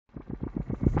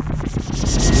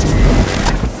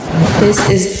This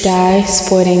is Die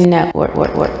Sporting Network.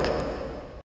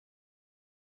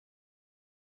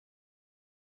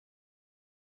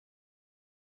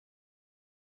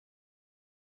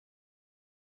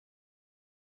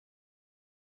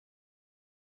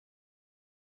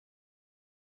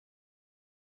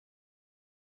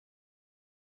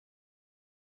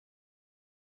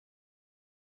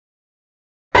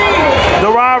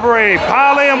 The rivalry,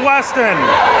 Poly and Weston.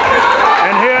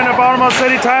 And here in the Baltimore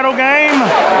City title game,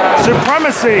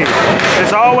 supremacy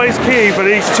is always key for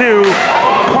these two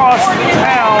cross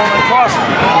town and cross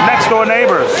next door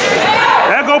neighbors.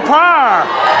 There go Pryor.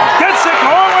 Gets it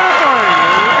going with a three.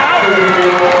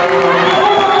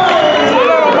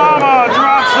 Little Mama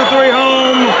drops the three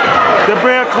home. The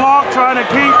Bear Clark trying to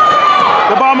keep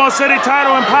the Baltimore City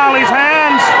title in Poly's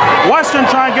hands. Weston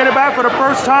trying to get it back for the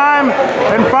first time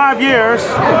in 5 years,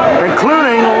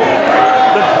 including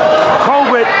the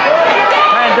COVID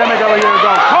pandemic of a year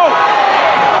ago.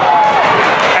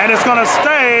 And it's going to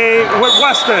stay with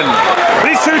Weston.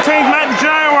 These two teams met in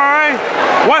January.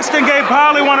 Weston gave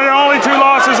Poly one of their only 2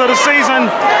 losses of the season.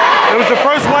 It was the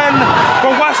first win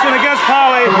for Weston against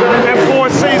Poly in 4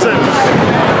 seasons.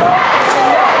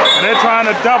 And they're trying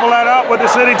to double that up with the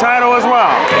city title as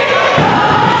well.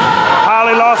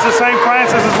 Poly lost to St.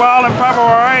 Francis as well in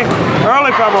February,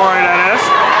 early February that is.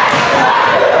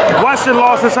 Weston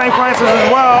lost to St. Francis as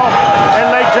well in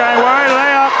late January.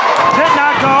 Layup did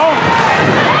not go.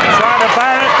 Trying to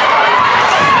bat it.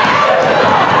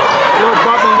 Little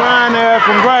bump and grind there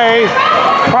from Gray.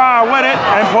 Pryor with it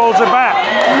and pulls it back.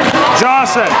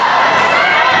 Johnson.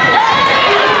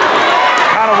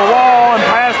 Out of a wall and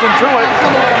passed into it.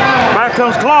 Back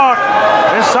comes Clark.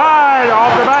 Inside,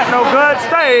 off the bat, no good.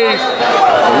 Stays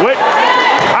with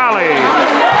Poly.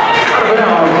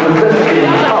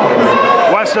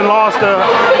 Weston lost to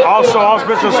also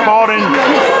Auspicious Spalding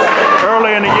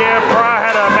early in the year. Pryor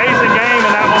had an amazing game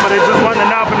in that one, but it just wasn't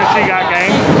enough in the She Got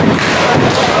game.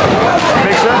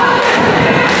 Mixer.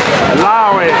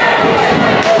 Lowry.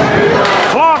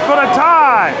 Clark for the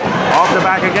tie. Off the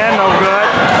back again, no good.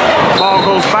 Ball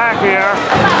goes back here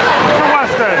to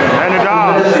Weston and the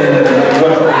Dogs.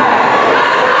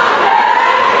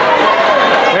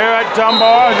 Here at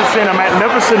Dunbar, just seen a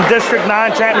magnificent District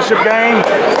 9 championship game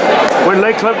with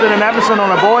Lake Clifton and Everson on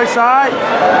the boys' side.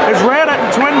 It's rare that the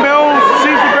Twin Bills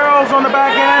sees the girls on the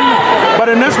back end,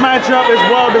 but in this matchup, it's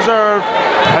well deserved,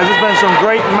 as there's been some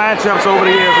great matchups over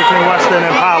the years between Weston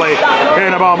and Poly here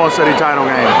in the Baltimore City title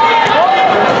game.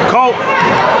 Colt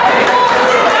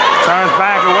turns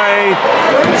back away,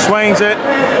 swings it.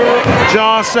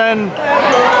 Johnson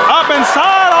up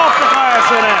inside, off the glass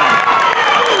and in.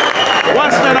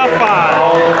 Weston up 5.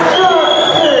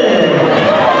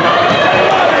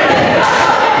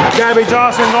 Gabby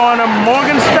Johnson going to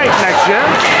Morgan State next year.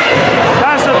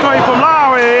 That's a 3 from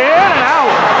Lowry, in and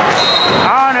out.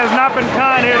 Iron has not been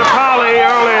kind here to Poly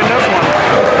early in this one.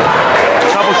 A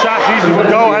couple shots easy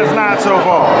would go, has not so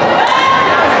far.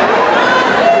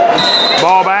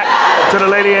 Ball back to the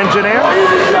Lady Engineers.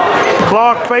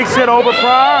 Clark fakes it over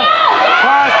Pryor.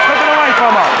 Pryor took it away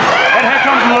from her. And here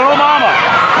comes Little Mama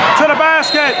to the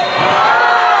basket.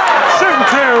 Shooting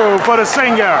 2 for the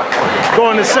senior.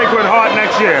 Going to Sacred Heart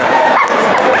next year.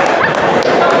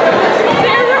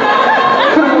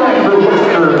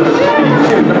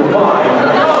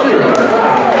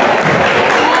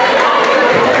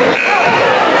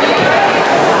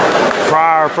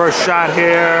 Pryor first shot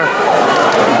here.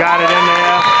 Got it in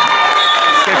there.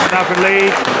 6-0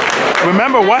 lead.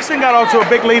 Remember, Weston got off to a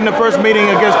big lead in the first meeting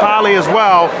against Poly as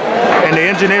well, and the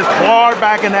Engineers clawed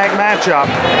back in that matchup.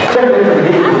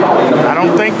 I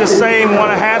don't think the same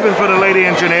want to happen for the Lady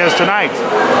Engineers tonight.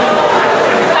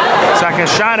 Second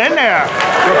shot in there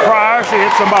for Pryor. She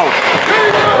hits them both.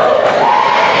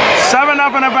 7-0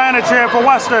 advantage here for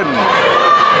Weston.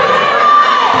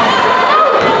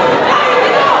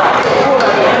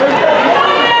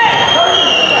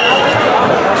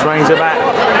 Swings it back.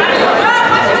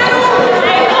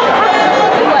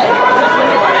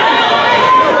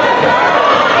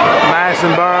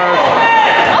 Massenberg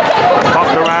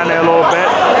bumped around there a little bit.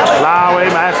 Lowry,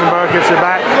 Massenberg gets it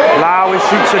back. Lowry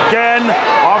shoots again.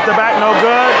 Off the back, no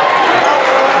good.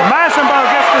 Massenberg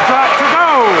gets the drop to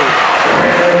go.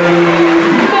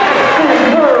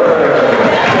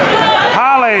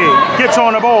 Poly gets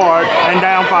on the board and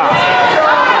down 5.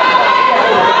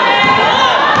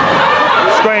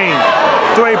 Screen,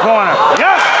 3-pointer.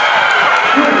 Yes!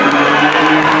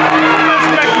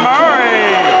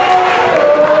 McMurray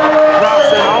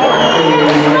drops it home.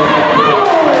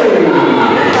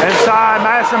 Inside,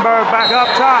 Massenberg back up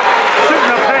top,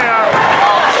 shooting a pair.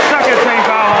 Second team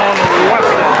foul on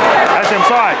Weston. That's him,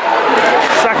 sorry.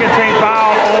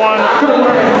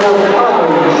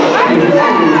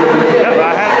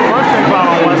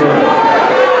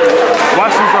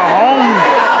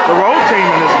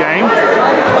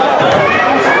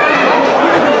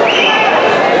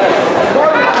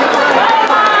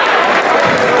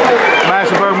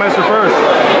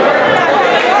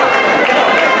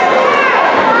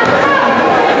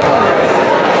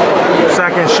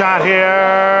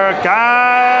 Snyder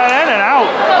got in and out.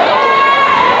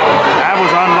 That was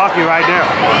unlucky right there.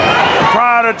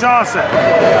 Pryor to Johnson.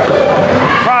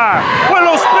 Pryor with a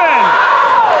little spin.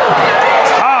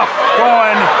 Tough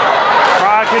going.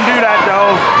 Pryor can do that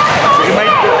though. She can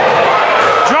make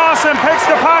Johnson picks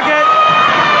the pocket.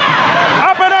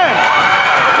 Up and in.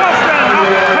 Weston up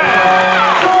and in.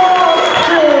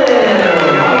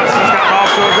 Weston's gotten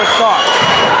off to a good start.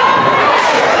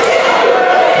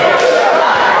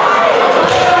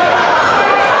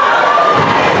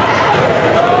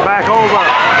 Back over.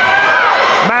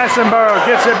 Massenberg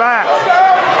gets it back.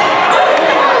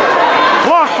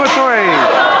 Block for three.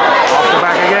 Off the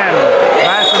back again.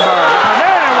 Massenberg.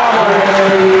 And then one more.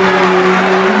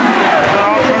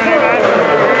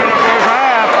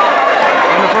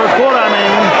 In the first quarter, I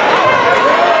mean.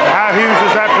 How huge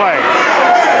was that play?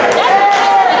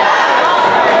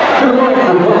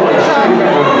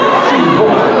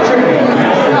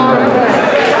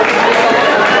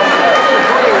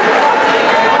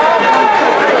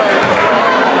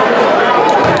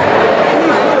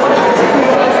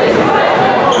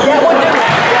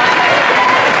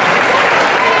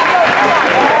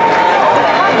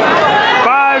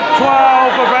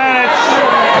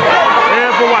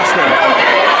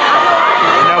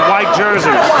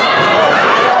 Jerseys.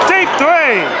 Deep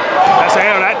three. That's a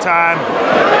hell that time.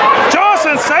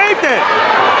 Johnson saved it.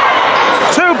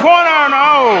 2-pointer,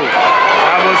 no.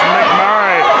 That was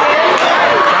McMurray.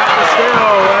 Got the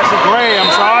steal. That's a Gray,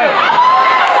 I'm sorry.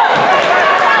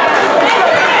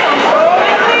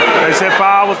 They said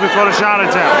foul was before the shot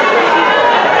attempt.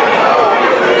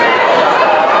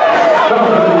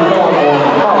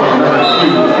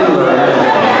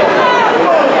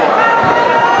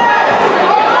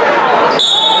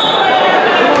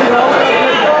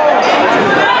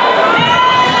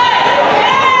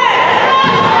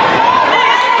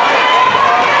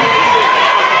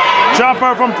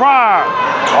 Jumper from Pryor.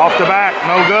 Off the back,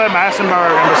 no good.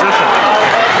 Massenberg in position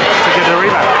to get the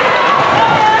rebound.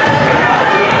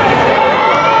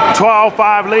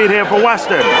 12-5 lead here for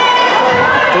Weston. 3:54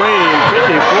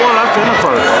 left in the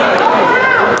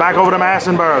first. Back over to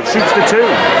Massenberg. Shoots the two.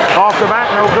 Off the back,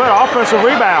 no good. Offensive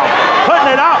rebound. Putting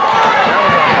it up.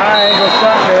 High angle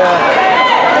shot there.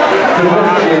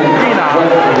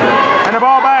 And the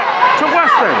ball back to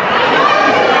Weston.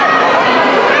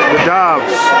 The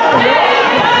Doves.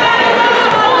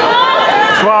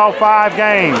 12-5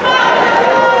 game.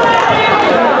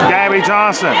 Gabby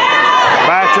Johnson.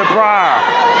 Back to Pryor.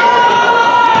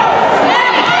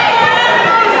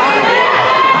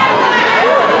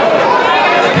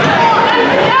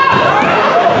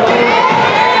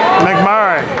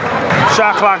 McMurray.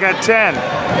 Shot clock at 10.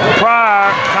 Pryor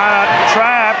kind of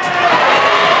trapped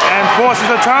and forces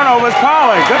a turnover. It's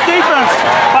Polly. Good defense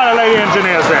by the Lady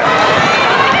Engineers there.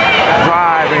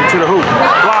 Driving to the hoop.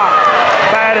 Blocked.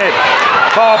 Batted.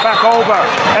 Ball back over.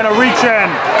 And a reach in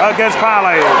against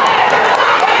Polly.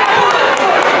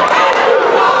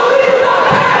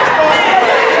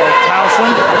 Towson.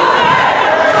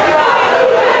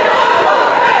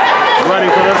 Ready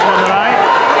for this one tonight.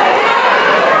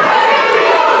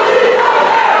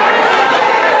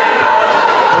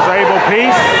 Was Abel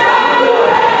Peace.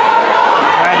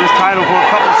 Had this title for a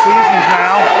couple seasons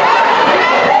now.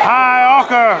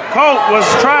 Colt was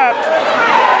trapped.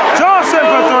 Johnson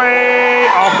for three.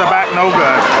 Off the back, no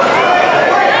good.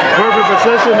 Perfect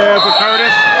position there for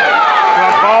Curtis.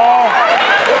 Got ball.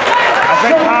 I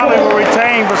think Polly will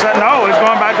retain, but said no, it's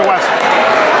going back to Weston.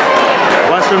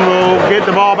 Weston will get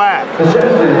the ball back.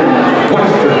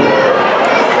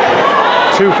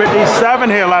 2:57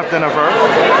 here left in the first.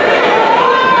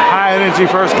 High energy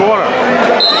first quarter.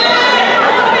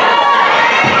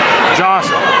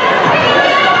 Johnson.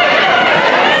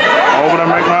 Over to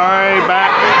McMurray,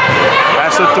 back.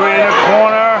 That's a three in the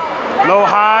corner. Low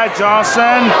high,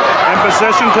 Johnson in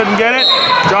position, couldn't get it.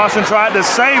 Johnson tried to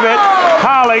save it.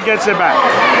 Polly gets it back.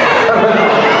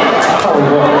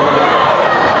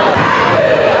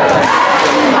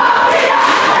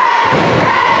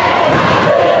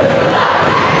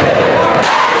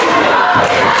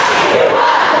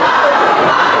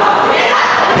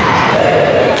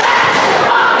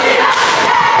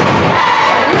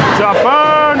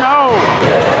 Jumper, no.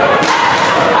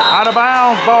 Out of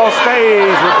bounds, ball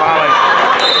stays with Polly.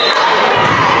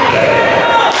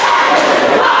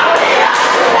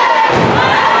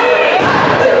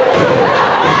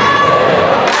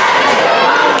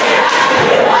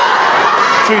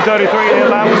 .233 in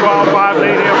 11-12-5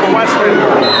 lead here for Weston.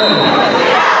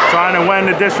 Trying to win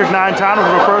the District 9 title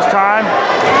for the first time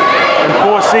in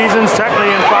 4 seasons,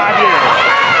 technically in 5 years.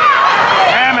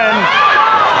 Hammond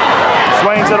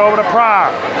Swings it over to Pryor.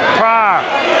 Pryor,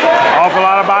 awful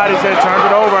lot of bodies there, turned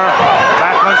it over.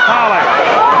 Back comes Pollard.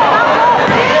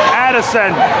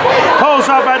 Addison pulls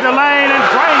up at the lane and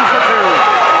drains the two.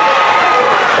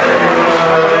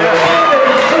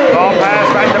 Long pass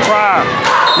back to Pryor.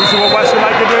 You see what Weston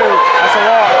like to do. That's a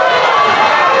walk.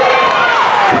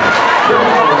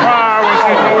 Pryor, when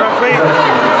she threw her feet,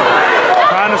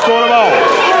 trying to score the ball.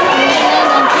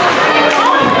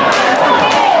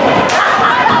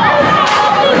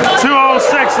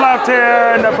 2:06 left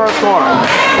here in the first quarter.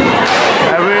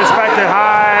 As we expected,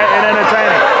 high and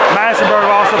entertaining. Massenberg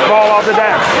lost the ball off the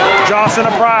dash. Johnson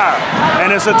to Pryor,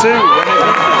 and it's a 2.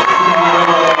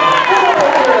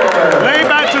 Lead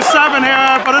back to 7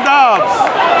 here for the Dubs.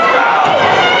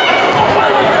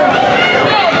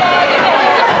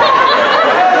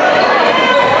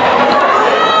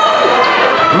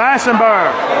 Massenberg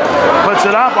puts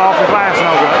it up off the glass, no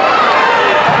good.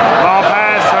 Ball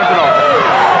pass, turns it over.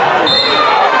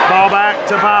 Ball back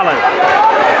to Pollard.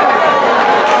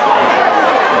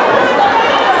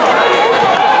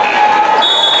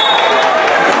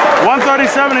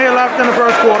 .137 here left in the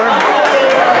first quarter.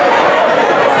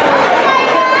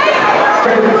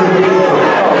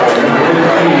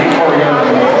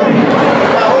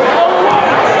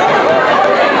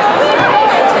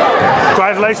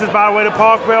 Congratulations, by the way, to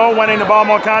Parkville winning the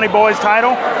Baltimore County Boys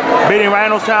title, beating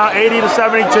Randallstown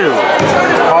 80-72.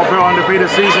 Parkville undefeated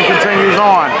season continues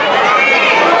on.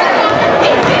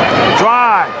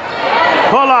 Drive,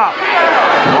 pull up,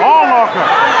 Allwalker,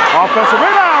 offensive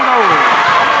rebound over.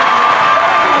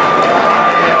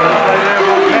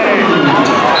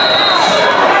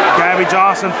 Gabby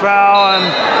Johnson fell, and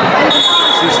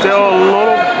she's still a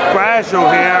little fragile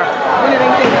here.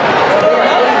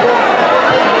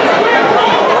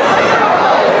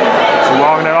 She's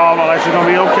walking it off, like she's going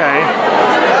to be okay.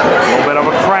 A little bit of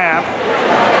a cramp.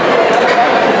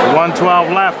 1:12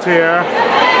 left here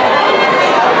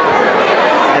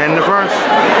in the first.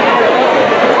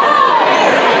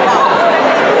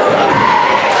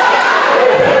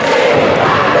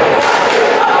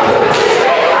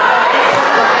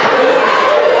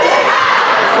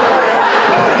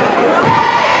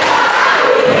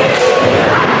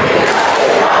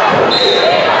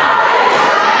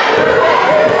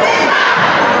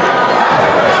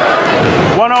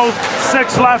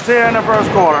 .106 left here in the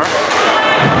first quarter.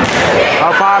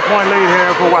 A 5-point lead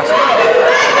here for Weston.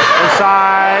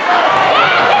 Inside.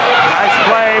 Nice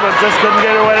play, but just couldn't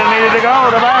get it where it needed to go.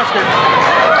 The basket.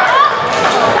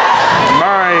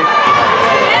 Murray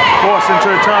forced into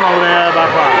a turnover there by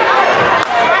Pryor.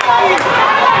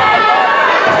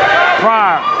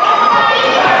 Pryor.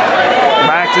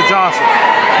 Back to Johnson.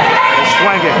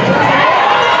 Swinging.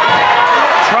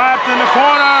 Trapped in the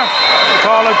corner. They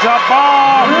call a jump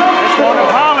ball. It's going to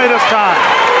Polley this time.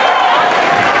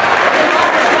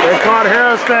 They caught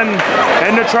Harrison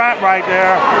in the trap right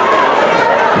there.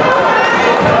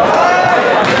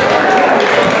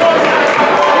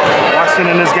 Weston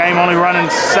in this game only running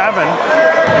 7.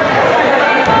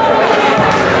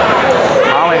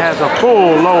 Polley has a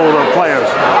full load of players.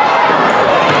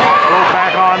 Little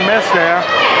back on miss there.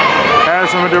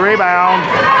 Harrison with the rebound,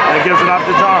 and it gives it up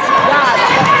to Johnson.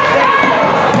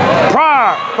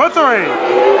 Pryor for 3.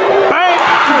 Bang!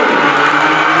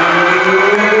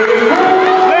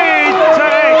 Lead to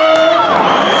 8.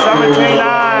 17-9.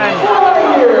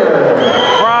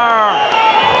 Pryor,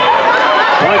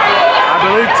 I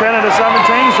believe 10 of the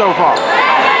 17 so far.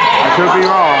 I could be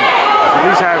wrong. At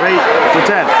least have 8 to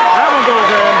 10. That one goes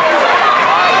in.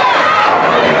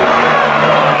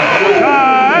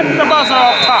 Cut the buzzer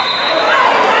off top.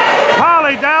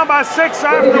 Polley down by 6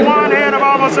 after 1 here in the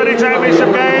Baltimore City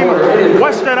Championship game.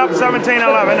 Weston up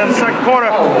 17-11 in the second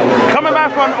quarter. Coming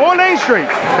back from Orleans Street.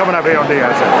 Coming up here on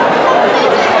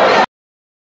DSN.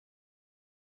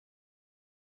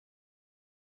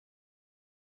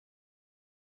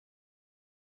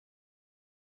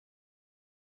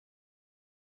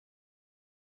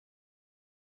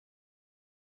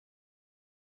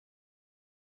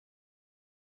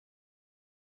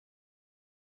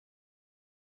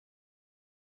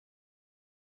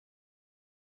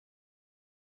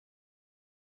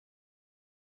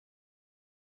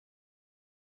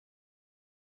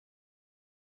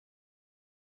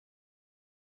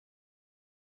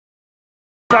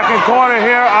 Second quarter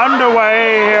here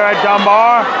underway here at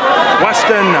Dunbar.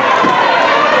 Weston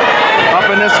up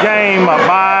in this game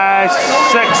by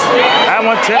 6. That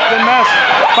one tipped and missed.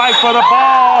 Fight for the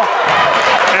ball.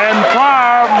 And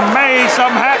Pryor made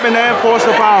something happen there and forced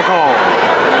a foul call.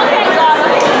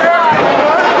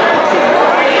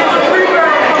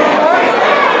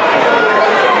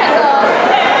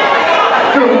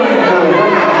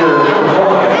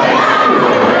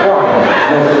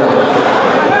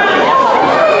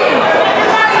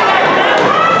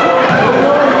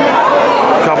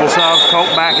 Couple subs, Colt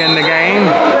back in the game.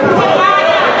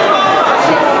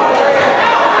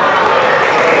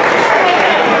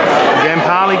 Again,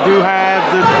 Poly do have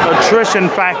the attrition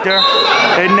factor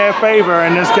in their favor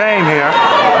in this game here.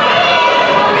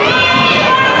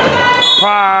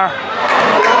 Pryor.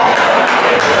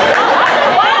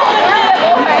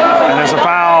 And there's a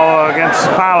foul against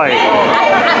Poly.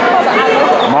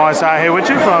 Morris out here with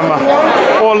you from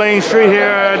Orleans Street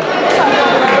here at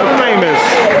the famous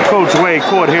Coach Wade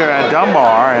Court here at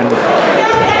Dunbar. And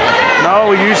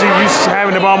no, we usually used to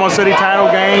having the Baltimore City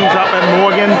title games up at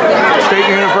Morgan State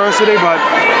University, but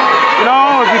you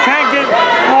know, if you can't get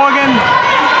Morgan,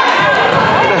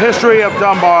 the history of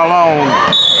Dunbar alone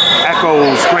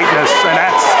echoes greatness, and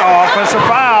that's an offensive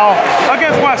foul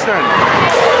against Western.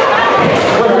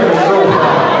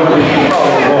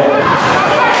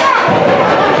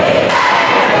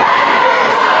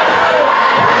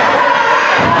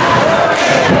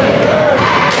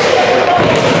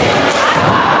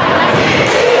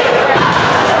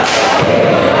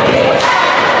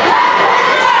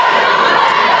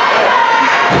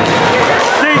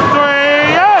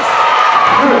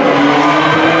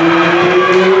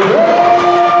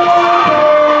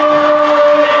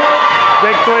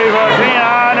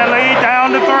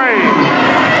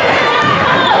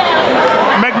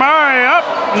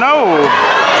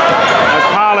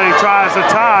 Tries to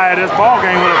tie this ball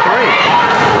game with a three.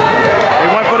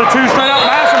 They went for the two straight up.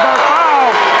 Massenberg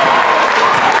foul.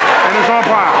 And it's on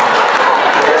Pryor.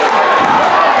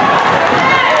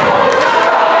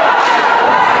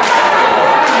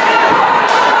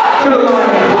 To the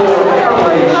line for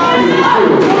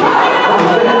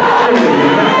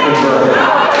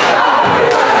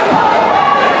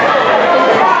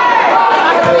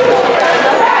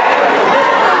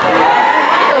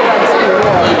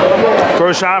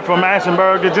First shot from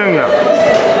Massenberg, the junior.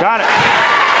 Got it.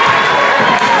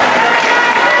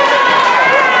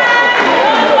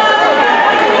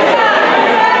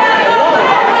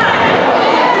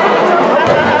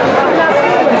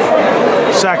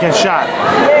 Second shot.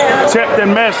 Tipped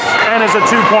and missed, and it's a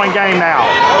two-point game now.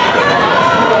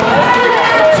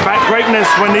 Expect greatness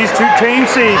when these two teams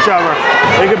see each other.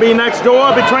 It could be next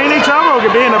door between each other, or it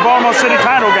could be in the Baltimore City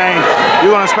title game.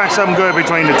 You're going to expect something good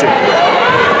between the two.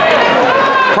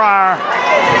 Pryor.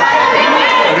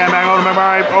 Again, back over to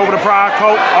Murray, over to Pryor.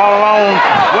 Colt all alone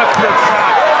with the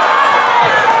shot.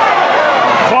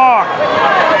 Clark.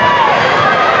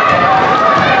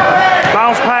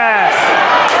 Bounce pass.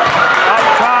 Up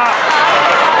top.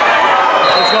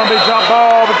 It's going to be jump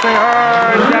ball between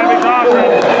her and Gabby Thompson.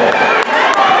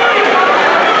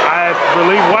 I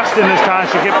believe Weston this time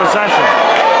should get possession.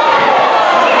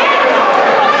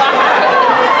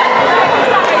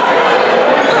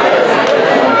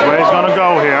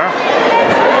 Go here.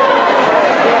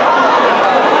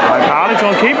 Right, Powley's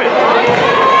gonna keep it.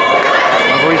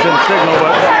 Referee shouldn't signal,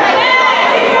 but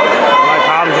right,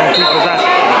 Powley's gonna keep possession.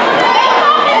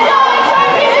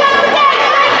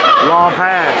 Long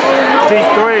pass. Deep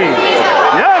three.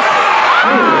 Yes!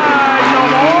 No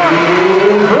more.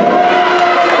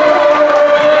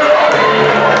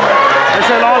 They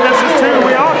said long distance two,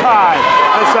 we all tied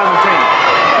at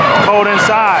 17. Cold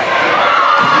inside.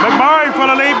 McMurray for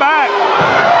the lead back.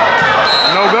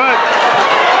 No good.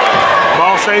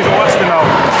 Ball stays in Weston though.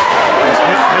 It's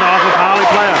hit off a Poly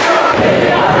player.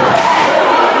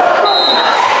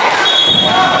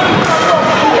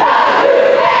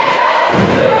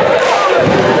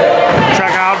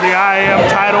 Check out the IAM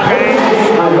title game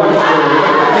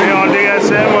here on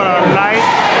DSN with a night.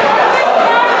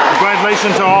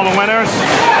 Congratulations to all the winners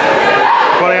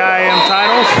for the IAM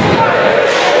titles.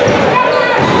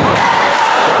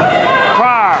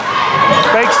 Pryor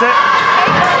fakes it.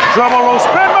 Dribble roll,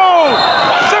 spin move.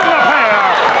 Sigma pair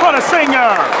for the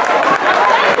senior.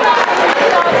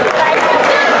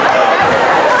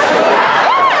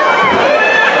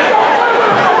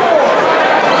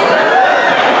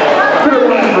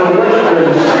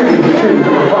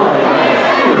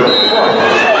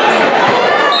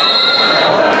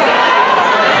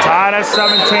 Tied at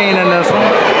 17 in this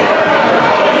one.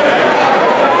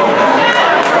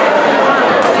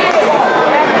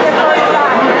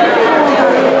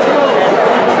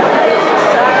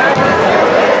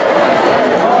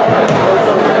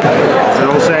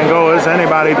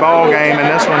 Anybody ball game in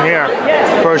this one here.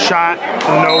 First shot,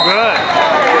 no good.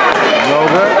 No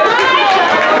good.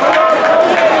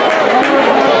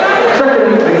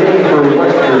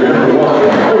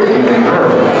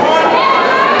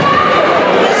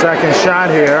 Second shot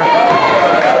here.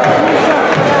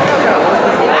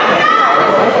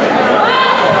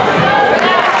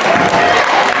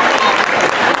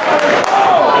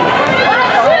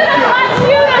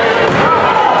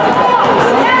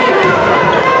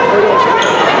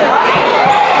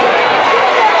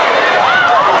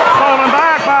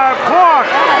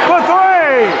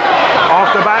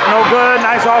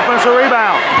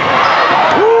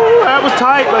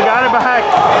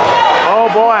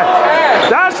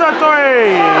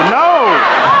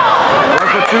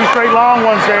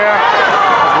 here.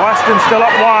 Weston still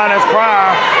up 1 as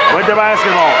Pryor with the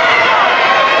basketball.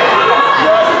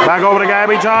 Back over to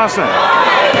Gabby Johnson.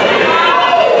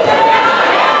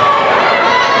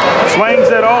 Swings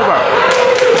it over.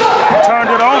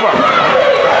 Turned it over.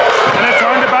 And it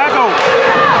turned it back over.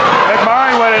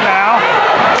 McMurray with it now.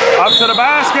 Up to the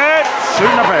basket.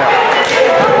 Shooting a pair.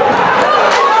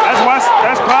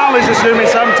 That's Polly's, excuse me,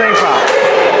 17 fouls.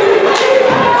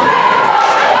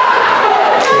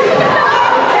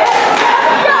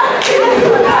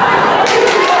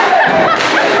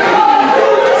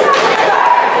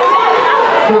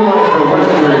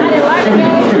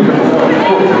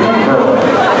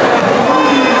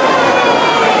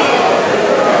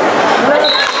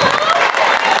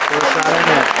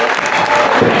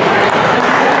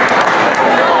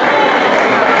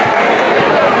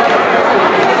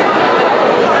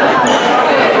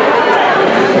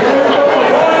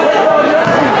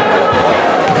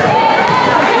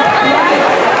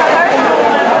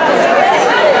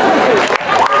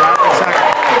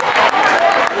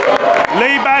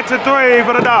 To 3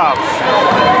 for the Dobbs.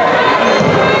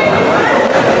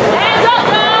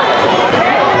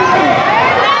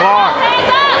 Clark.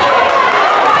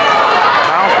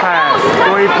 Bounce pass.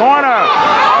 3-pointer.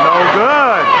 No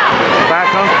good.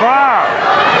 Back comes Pryor.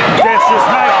 Gets his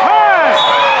nice pass.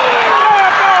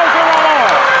 There it goes for one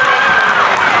more.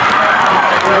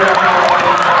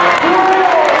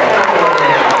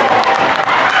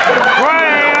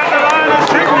 Gray at the line of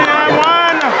shooting and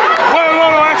 1 with a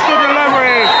little extra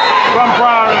delivery from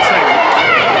Pryor and Singh.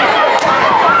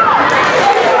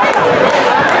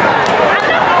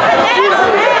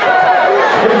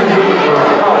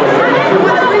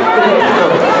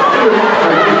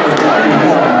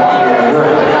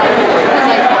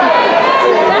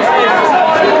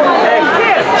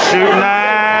 Shooting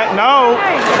that, no.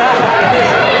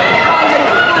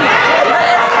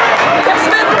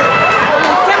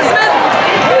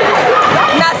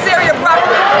 Not serious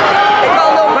property.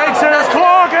 Makes it as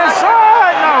Clark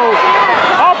inside, no.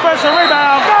 Offensive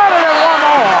rebound, got it in 1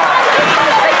 more.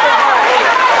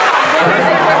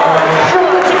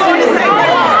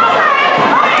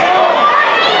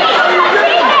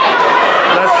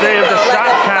 Let's see if the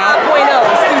shot count. 5.0.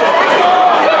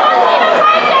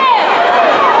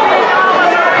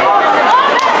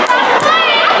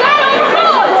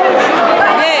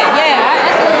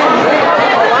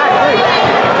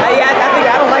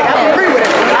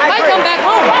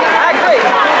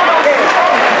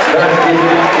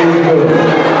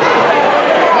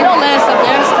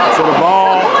 So the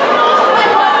ball.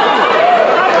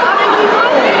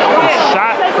 The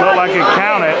shot looked like it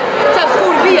counted. Tough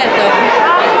school to be at, though.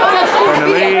 Tough school And to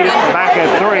the be lead at. back at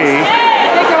 3.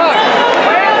 Sacred Heart.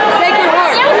 Sacred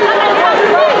Heart.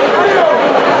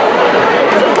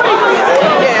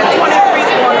 Yeah, 23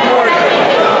 is one more.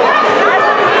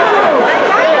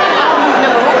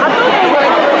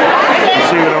 Let's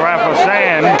see what the ref was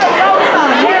saying.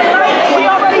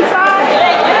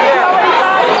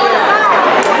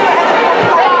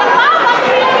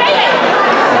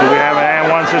 Do we have an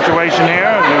and 1 situation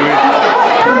here?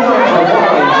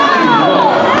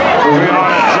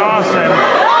 Brianna Johnson.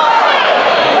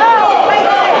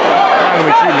 Not going to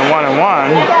be shooting 1 and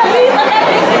 1.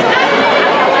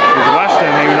 Because Weston,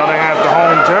 even though they have the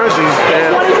home jerseys,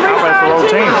 they're out as the road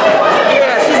team.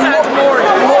 Yeah, she signed more.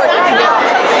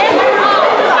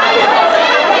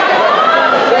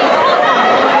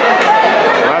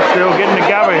 Refs still getting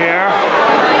together here.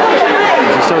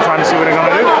 They're still trying to see what they're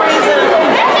going to do.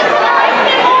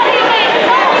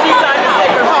 She signed the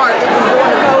Sacred Heart. It was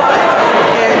going to go,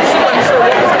 and she wasn't sure what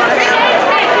was going to happen.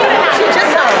 She just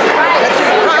signed it.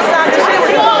 Signed the shit.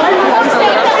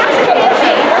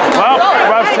 Well,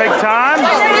 refs take time.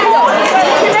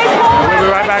 We'll be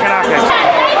right back in our case.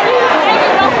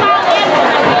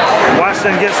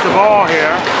 Weston gets the ball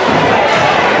here.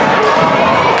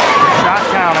 Shot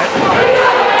counted.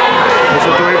 It's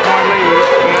a 3-point lead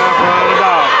here for the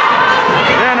Dogs.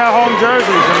 They're in their home jerseys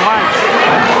and whites.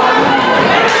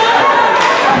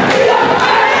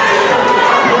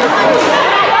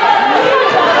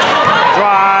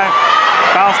 Drive,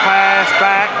 bounce pass,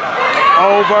 back,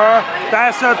 over.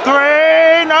 That's a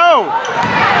 3, no.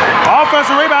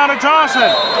 Offensive rebound to Johnson.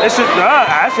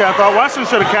 Actually, I thought Weston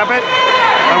should have kept it.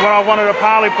 And went off one of the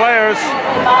Poly players,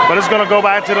 but it's going to go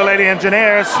back to the Lady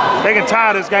Engineers. They can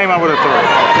tie this game up with a 3.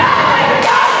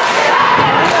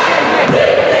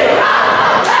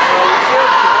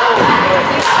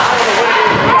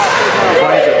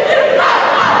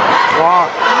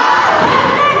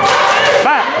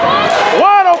 Back.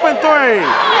 Wide open 3.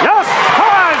 Yes,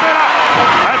 ties it up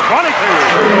at 22.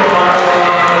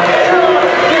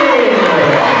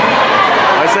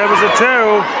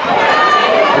 2.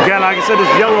 Again, like I said, this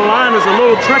yellow line is a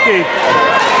little tricky.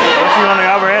 If you're on the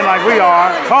other end like we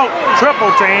are. Colt,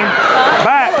 triple team.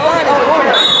 Back.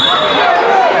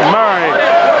 Murray.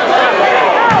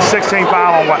 16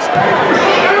 foul on Weston.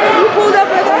 You pulled up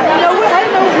like that? You know what? I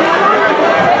didn't know.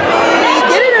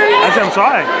 Get it or you? I'm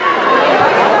sorry.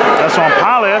 That's on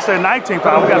Polly. That's their 19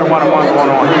 foul. We got a 1-on-1 going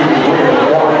on.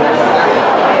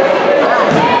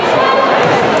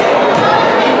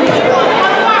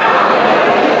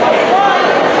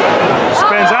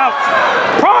 Spins out.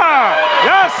 Pryor.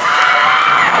 Yes.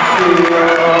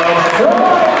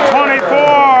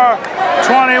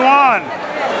 24-21.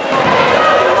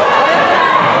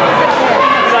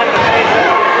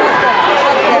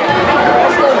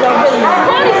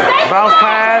 Bounce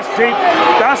pass, deep.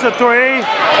 That's a 3.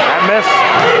 That missed.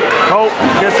 Colt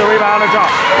gets the rebound to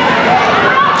Johnson.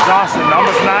 Johnson,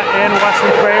 numbers not in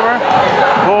Weston's favor.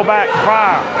 Pull back,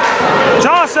 Pryor.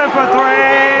 Johnson for 3.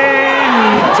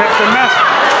 Tips and miss.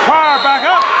 Pryor back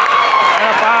up.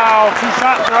 And a foul. 2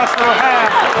 shots the rest of the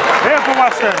half. Here for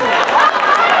Weston.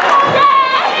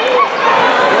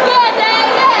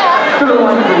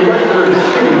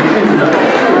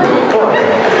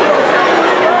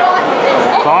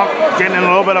 Clark getting in a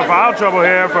little bit of foul trouble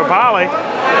here for Polly.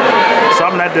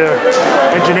 Something that the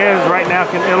Engineers right now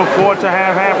can ill afford to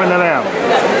have happen to them.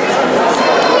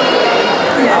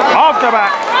 Off the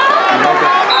back.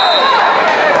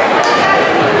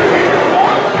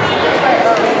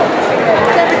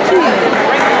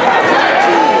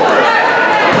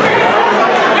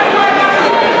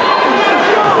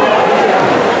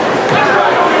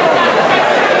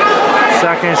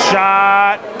 Second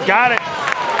shot. Got it.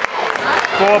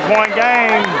 4-point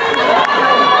game.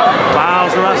 Fouls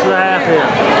the rest of the half here.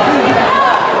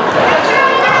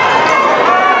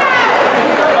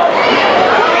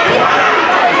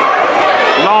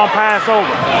 Long pass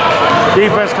over.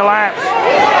 Defense collapse.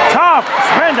 Tough.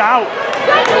 Spin out.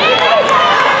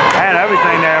 Had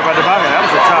everything there by the bucket. That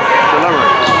was a tough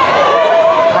delivery.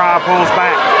 Pryor pulls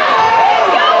back.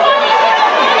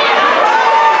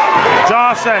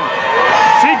 Johnson.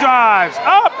 She drives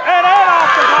up and in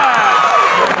off the glass.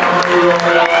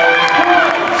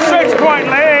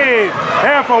 6-point lead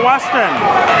here for Weston.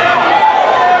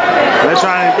 They're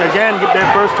trying to again get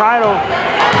their first title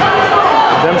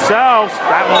themselves.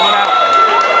 That one went out.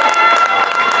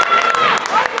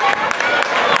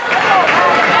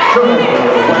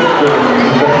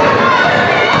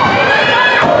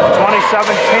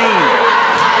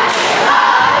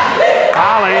 2017.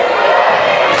 Polly.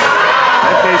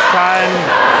 That case trying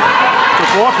to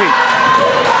four-peat.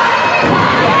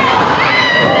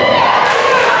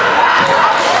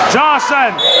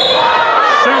 Johnson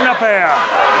shooting up there.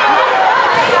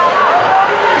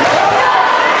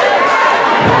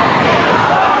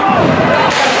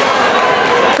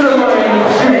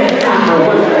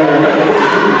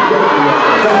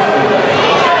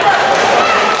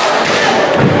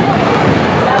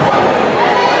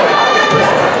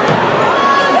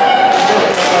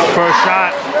 First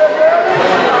shot.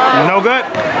 No good.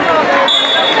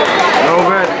 No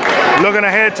good. Looking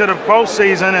ahead to the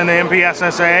postseason in the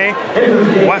MPSSA,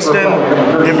 Weston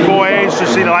in 4A should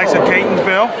see the likes of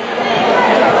Catonville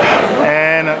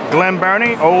and Glen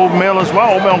Burnie, Old Mill as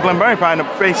well. Old Mill and Glen Burnie probably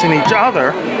facing each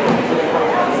other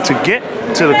to get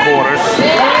to the quarters.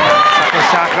 Second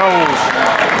shot goes.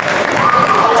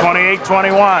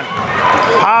 28-21.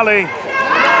 Polly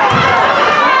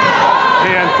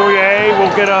here in 3A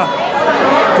will get a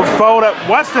foe that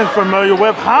Weston's familiar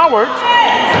with, Howard.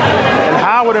 And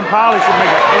Howard and Polly should make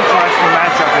an interesting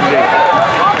matchup indeed.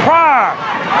 Pryor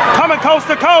coming coast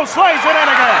to coast, slays it in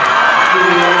again.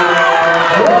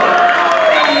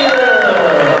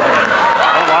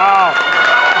 Oh, wow.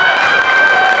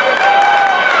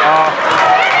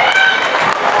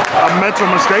 A mental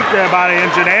mistake there by the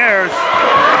Engineers.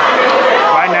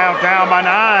 Right now down by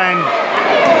 9.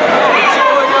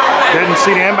 Didn't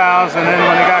see the inbounds, and then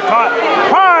when they got caught,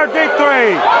 Pryor deep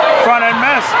 3. Front end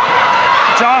miss.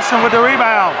 Johnson with the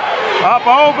rebound. Up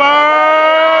over.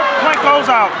 Point goes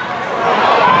out.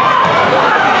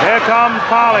 Here comes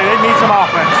Polly. They need some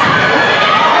offense.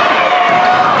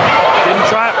 Didn't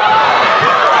try it.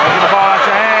 Get the ball out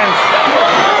your hands.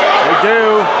 They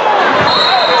do.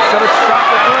 Should have shot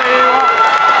the 3.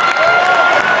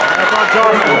 That's on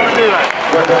Johnson. Going to do that.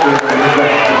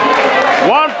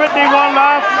 1:51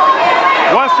 left.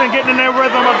 Weston getting in their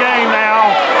rhythm of game now.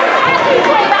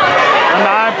 A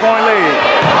 9-point lead.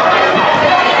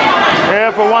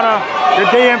 Here for one of the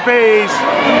DMP's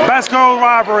best girl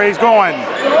rivalries going.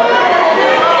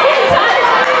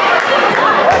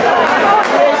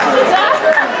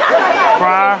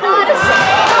 Pryor.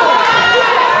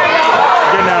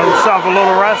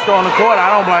 Foster on the court.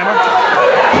 I don't blame her.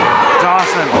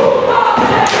 Johnson.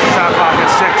 Shot clock at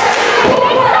 6.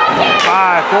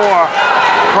 5, 4.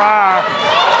 Pryor.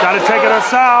 Got to take it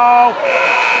herself.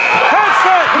 Hits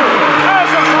it.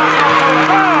 That's a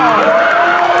foul.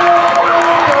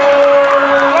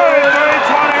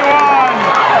 33-21.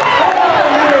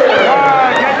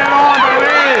 Pryor getting it on,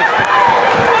 baby.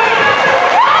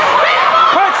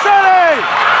 Quick City.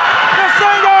 The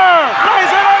singer. Lays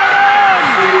it on again.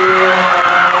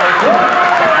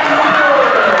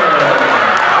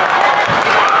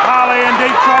 Holly in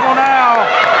deep trouble now.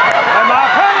 In my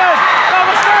opinion,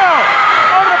 number still.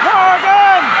 Over to Pryor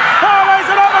again. Pryor lays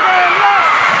it up again. Yes.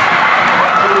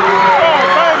 Oh,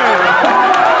 baby.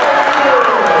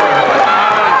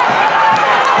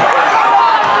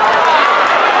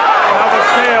 Another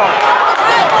steal.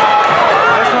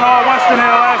 This one all Western in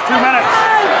the last 2 minutes.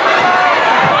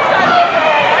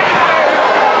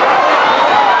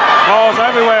 Balls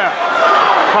everywhere.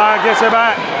 Pryor gets it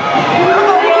back.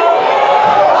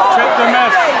 Tipped and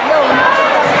miss.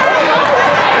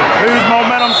 Who's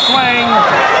momentum swing?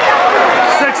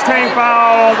 16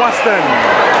 foul on Weston.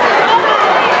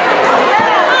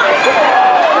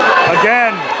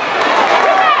 Again,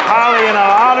 Holly in a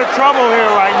lot of trouble here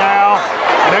right now.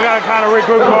 And they got to kind of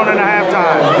regroup going into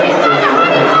halftime.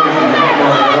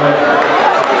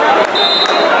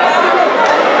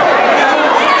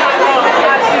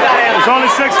 There's only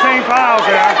 16 fouls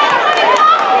there.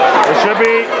 It should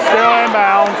be still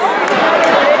inbounds.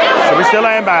 Should be still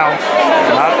inbounds.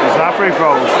 It's not free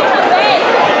throws.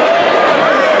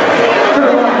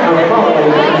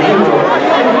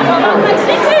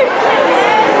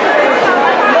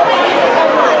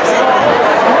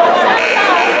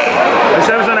 They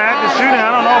said it was an active shooting.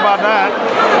 I don't know about that.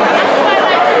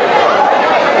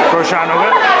 First shot, no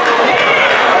good.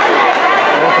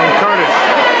 There from Curtis.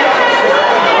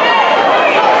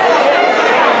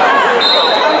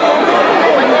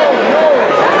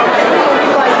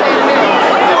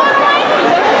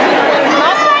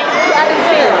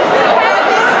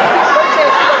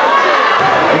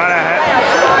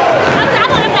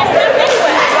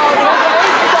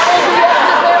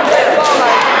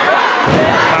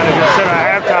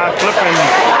 Flipping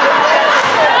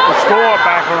the score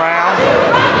back around.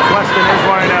 Weston is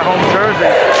wearing that home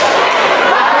jersey.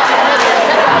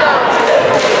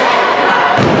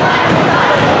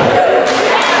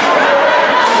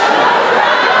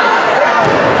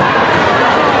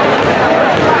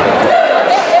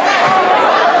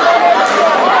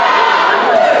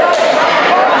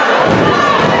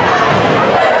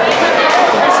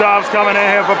 Subs coming in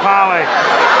here for Polly.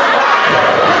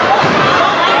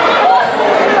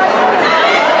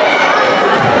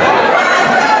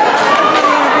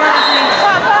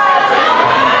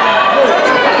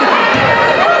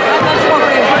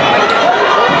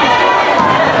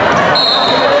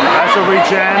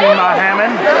 Reach in by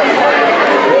Hammond.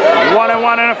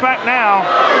 1-1 in effect now.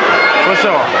 For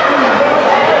sure.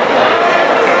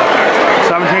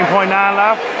 17.9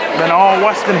 left. Been all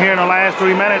Weston here in the last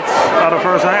 3 minutes of the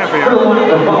first half here.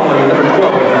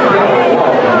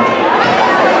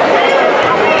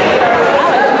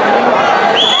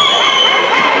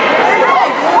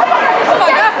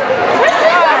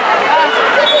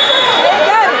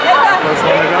 First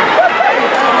one to go.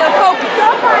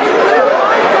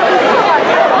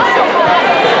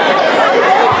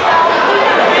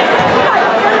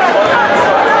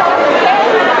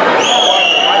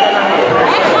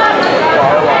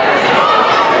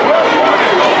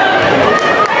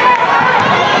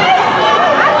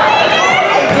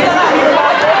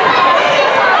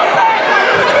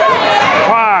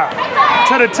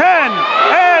 To the 10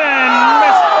 and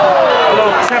miss. A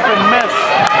little tip and miss.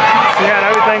 She had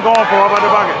everything going for her by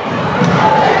the bucket.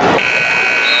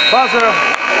 Buzzer.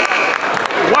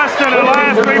 Weston in the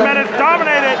last 3 minutes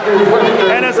dominated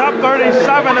and is up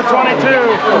 37-22.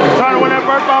 Trying to win that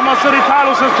first Baltimore City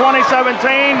title since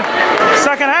 2017.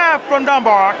 Second half from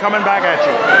Dunbar coming back at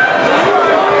you.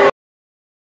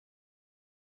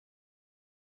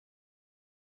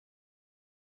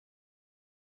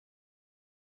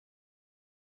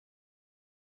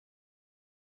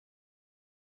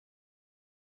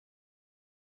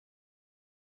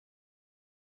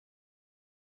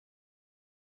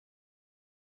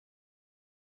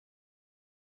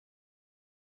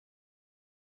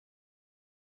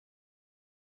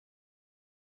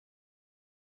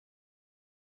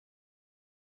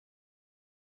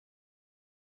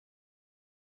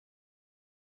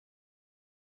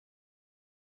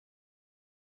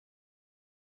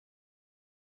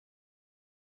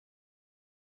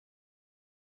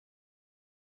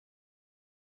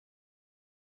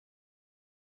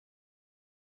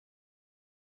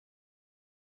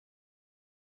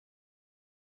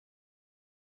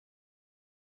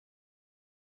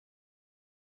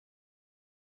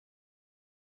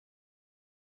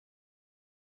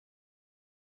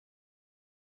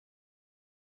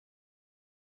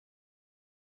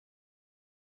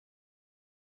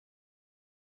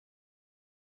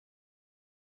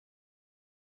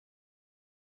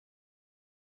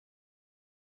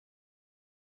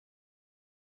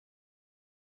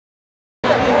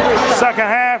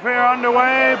 Second half here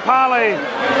underway. Polly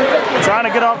trying to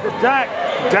get off the deck.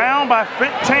 Down by 15.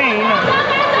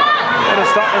 It'll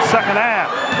start the second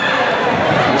half.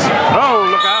 Oh,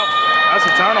 look out. That's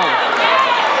a turnover.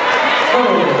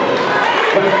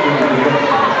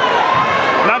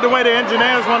 Not the way the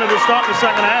Engineers wanted to start the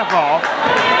second half off.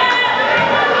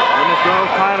 In this girls'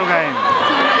 title game.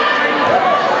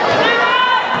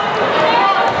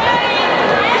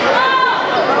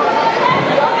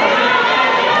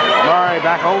 Murray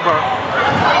back over.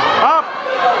 Up.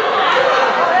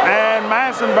 And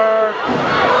Massenberg.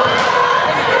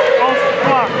 Almost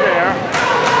blocked there.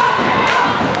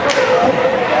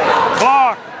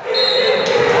 Clark.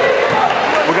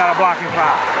 We got a blocking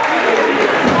foul.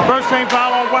 First team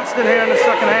foul on Weston here in the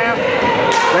second half.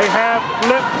 They have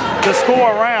flipped the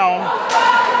score around.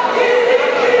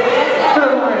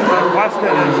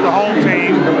 Weston is the home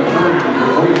team.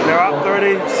 They're up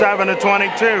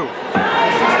 37-22.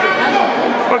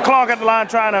 But Clark at the line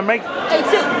trying to make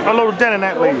a little dent in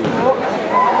that lead.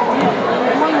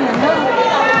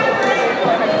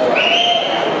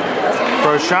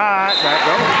 First shot, that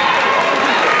goes.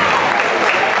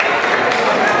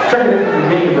 Second into the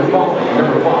game for Baltimore,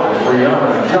 number 5,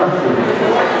 Brianna Johnson.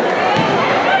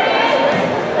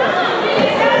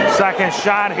 Second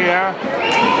shot here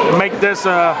to make this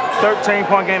a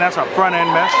 13-point game. That's a front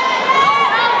end miss.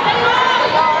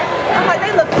 I'm like,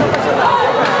 they look so much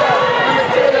alike. Number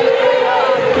 2, number 3.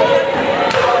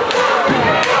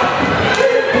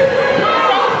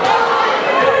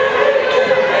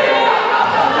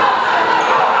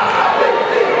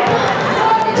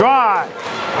 Drive.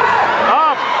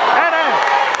 Up and in.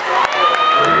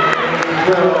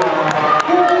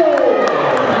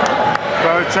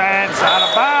 Third chance out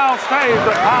of bounds. Stays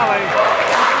with Polly.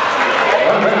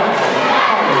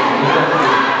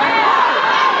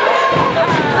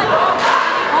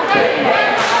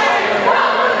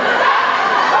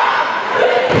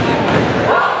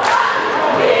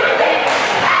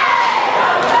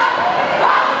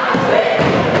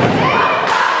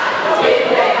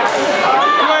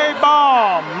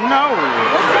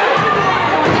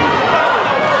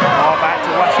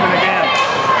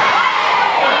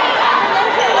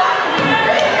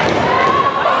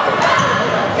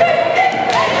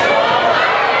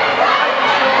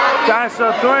 That's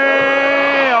a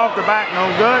 3 off the back, no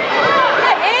good.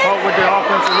 But with the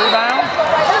offensive rebound,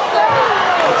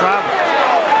 we'll try.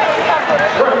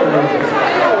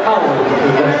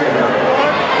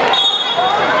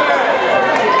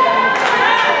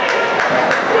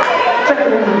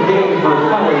 Second into the game for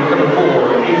Polly, number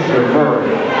 4, Enigineers.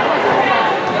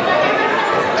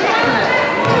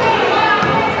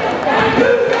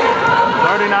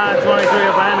 39-23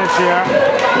 advantage here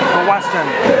for Weston.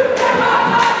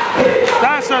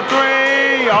 That's a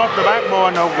 3 off the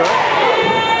backboard, no good.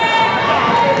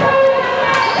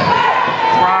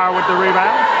 Pryor with the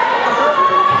rebound.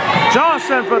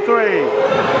 Johnson for 3.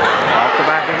 Off the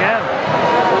back again.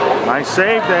 Nice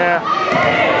save there.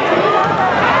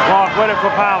 Clark with it for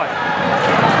Polly.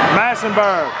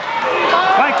 Massenberg.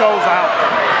 Plank goes out.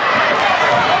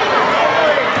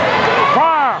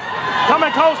 Pryor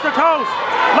coming coast to coast.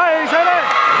 Lays in it.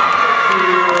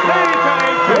 Lead to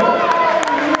 18.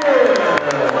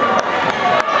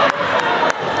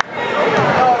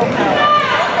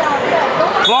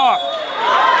 Clark.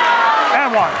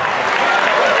 And 1.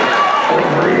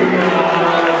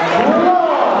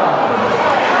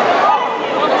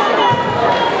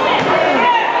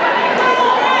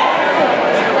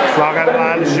 Clark got the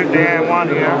line to shoot the and 1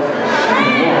 here.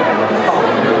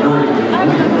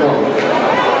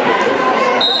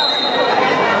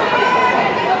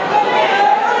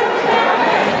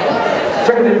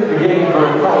 Second into the game for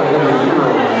Polly, number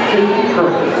 0, Kate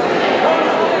Curtis.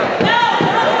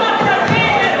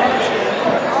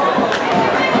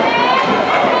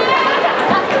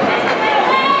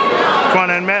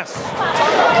 Front end miss.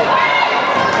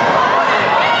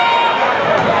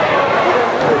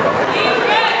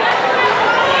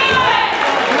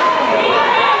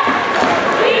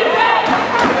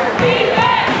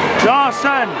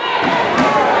 Johnson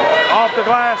off the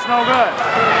glass, no good.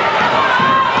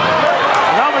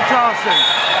 Another Johnson.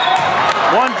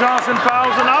 One Johnson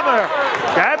fouls another.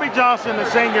 Gabby Johnson, the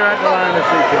senior, at the line of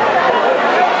CT.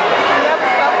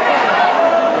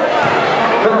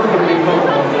 First going to be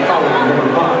Polly,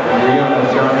 number 5, Brianna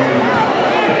Johnson.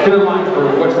 To the line for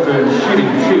Weston,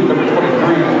 shooting 2, number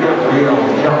 23, Gabrielle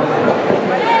Johnson.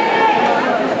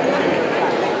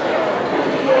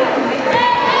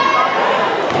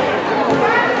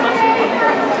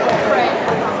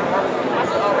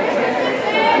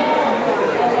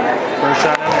 First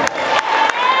shot in there.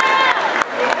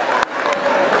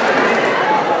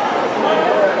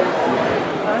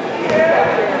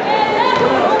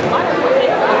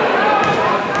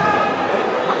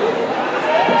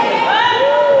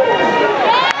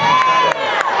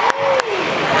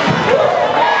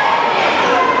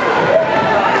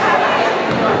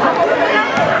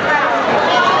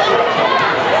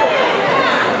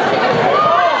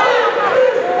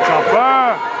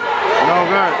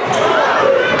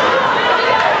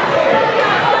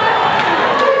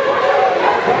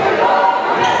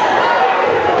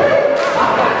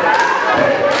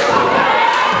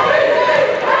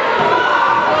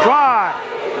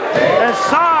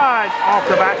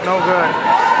 good.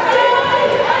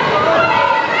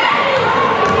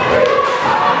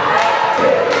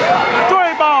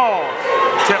 Three ball.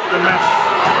 Tipped and missed.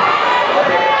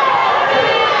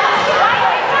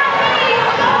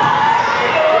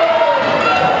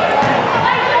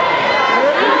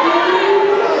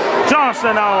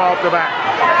 Johnson now off the back.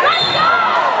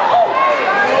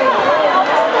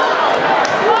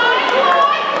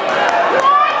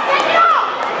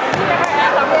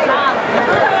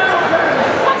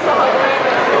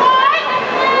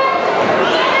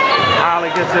 Holly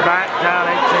gets it back, down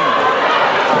 18.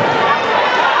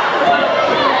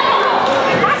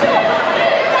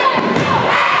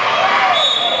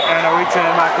 And a reach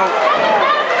in by Coach.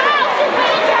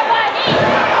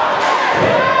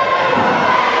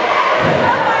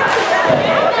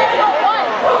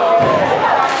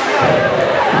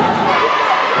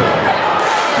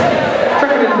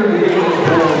 Second into the game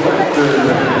for Western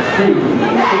 2.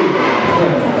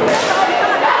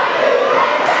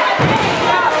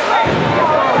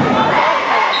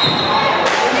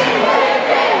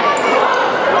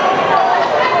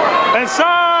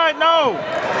 Inside, no!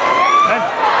 And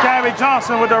Gabby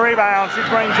Johnson with the rebound, she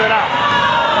brings it out.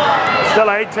 Still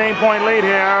an 18-point lead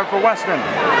here for Weston.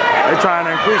 They're trying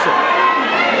to increase it.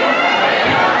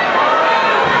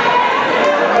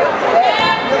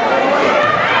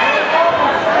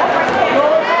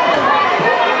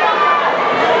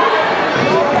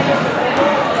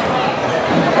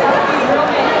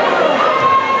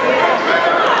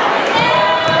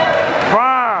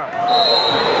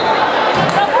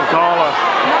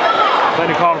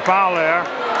 They called a foul there.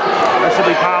 That should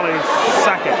be Polly's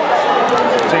second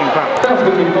team foul. That's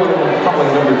going to be foul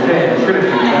number 10. Should have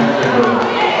been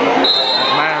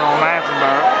Man on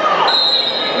Mathenberg.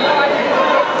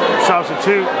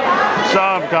 Substitute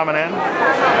sub coming in.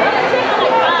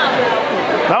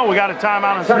 No, we got a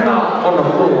timeout. Timeout on the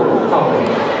floor.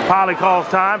 Polly calls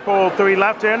time. 4:03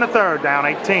 left here in the third. Down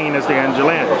 18 is the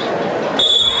Enigineers.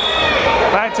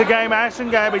 Back to game action.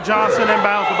 Gabby Johnson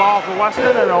inbounds the ball for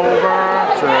Weston and over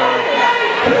to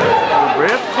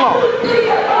Britt Clark.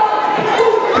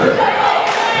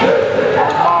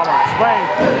 Spain.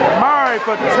 Murray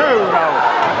for two, no.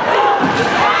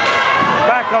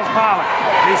 Back comes Polly.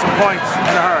 Needs some points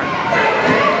in a hurry.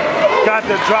 Got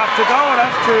the drop to go.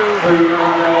 That's two.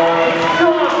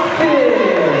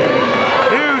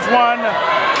 Huge one.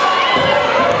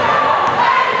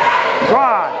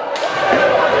 Drive.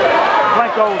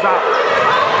 Blank goes out.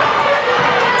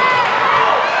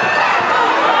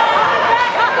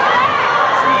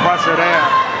 Some pressure there.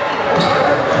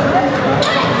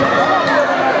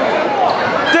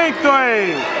 Deep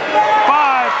three.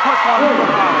 5 quick ones for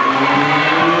Polly.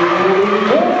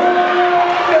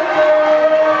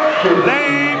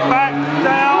 Lead back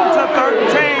down to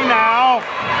 13 now.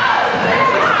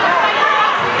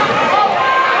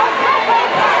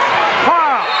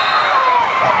 Wow.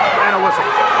 And a whistle.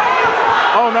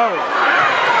 Oh no.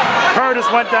 Curtis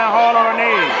went down hard on her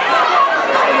knee.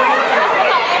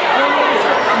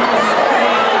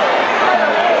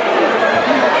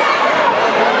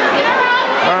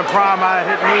 Her prime might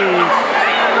hit knees.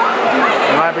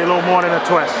 It might be a little more than a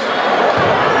twist.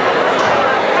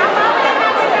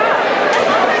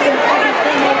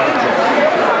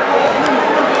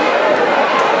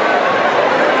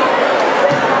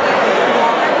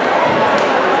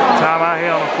 Time out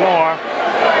here on the floor.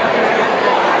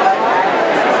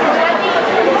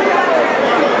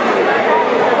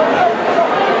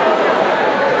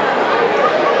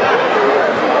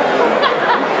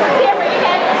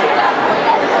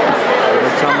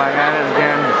 Somebody at it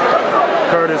again.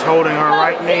 Curtis holding her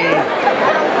right knee.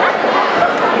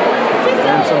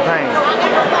 In some pain.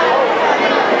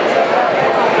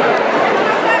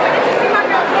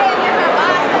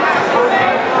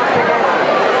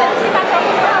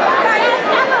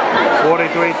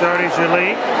 .43-30 is your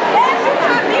lead.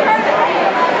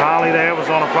 Polly there was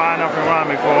on a 5-0 run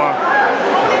before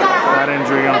that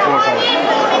injury, unfortunately.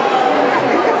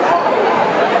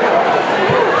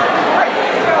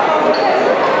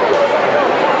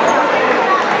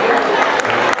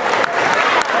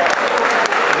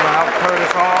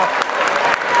 Curtis off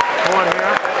court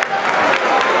here.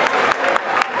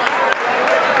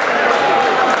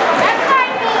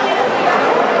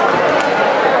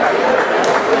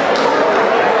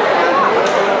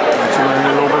 So we need a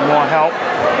little bit more help.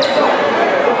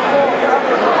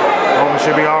 Hope we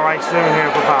should be all right soon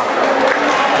here for Pop.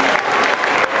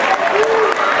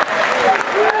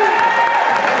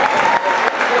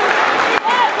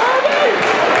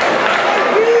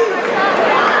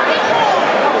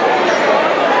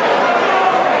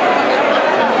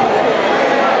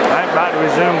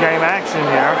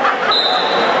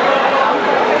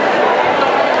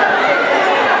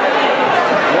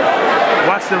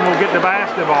 Weston will get the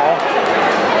basketball.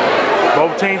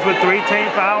 Both teams with 3 team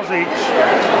fouls each.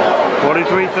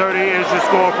 43-30 is the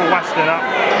score for Weston up.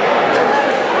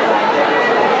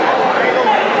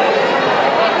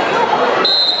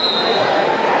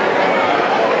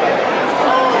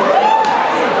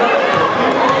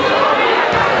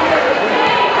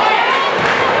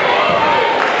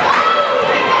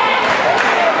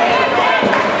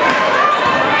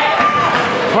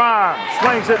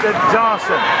 Swings it to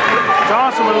Johnson.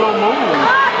 Johnson with a little move.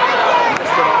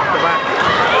 Missed it off the back.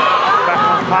 Back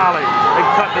comes Polly. They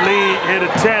cut the lead, hit a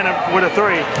 10 with a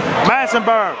 3.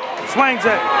 Massenberg swings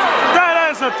it. That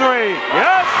is a 3.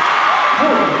 Yes.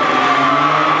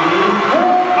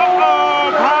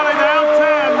 Uh-oh, Polly down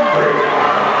 10.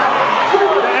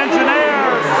 The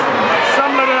Engineers,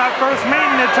 similar to that first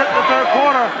meeting, it took the third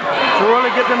quarter to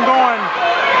really get them going.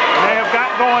 And they have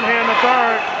got going here in the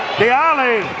third. The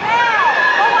alley.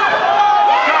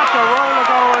 The roller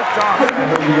goes Johnson.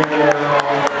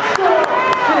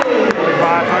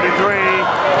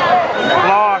 45-33.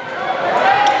 Block.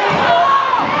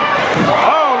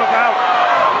 Oh, look out.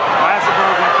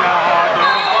 Massenberg went down hard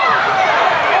there.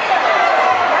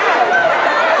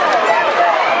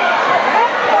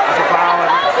 That's a foul.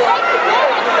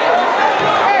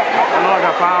 I know I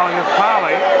got foul against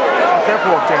Polly. That's their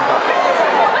 14th foul.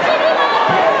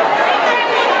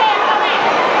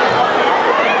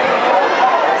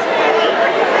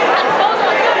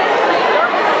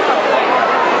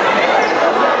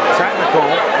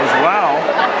 As well.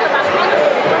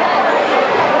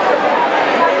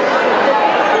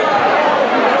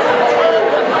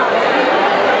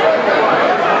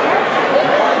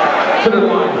 To the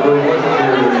line for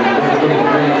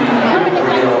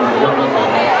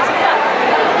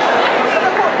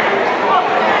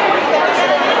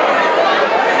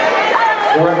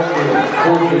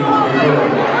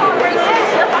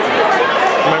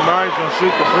McMurray's going to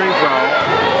shoot the free throw.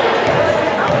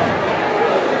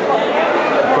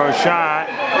 First shot,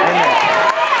 in there.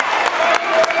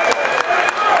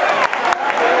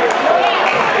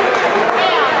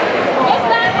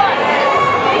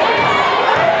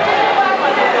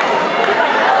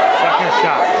 Second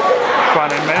shot,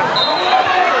 front and miss.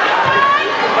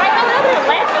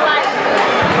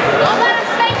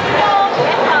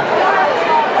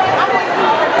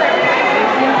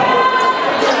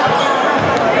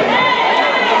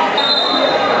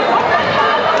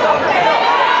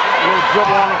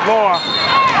 Dribble on the floor.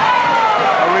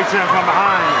 They'll reach in from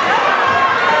behind.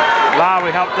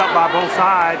 Lowry helped up by both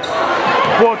sides.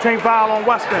 14 foul on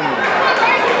Weston.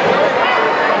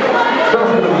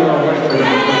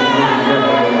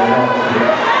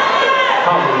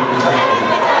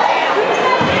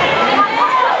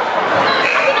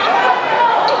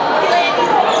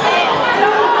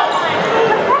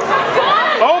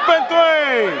 Open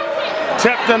 3.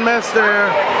 Tipped and missed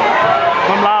there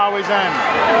from Lowry's end.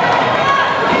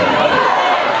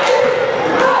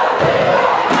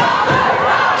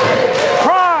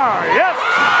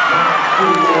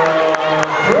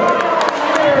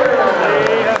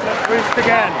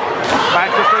 Again,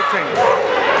 back to 15.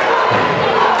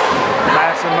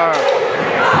 Massenberg,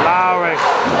 Lowry,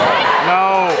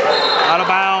 no, out of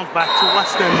bounds, back to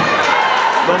Weston.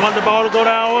 Don't want the ball to go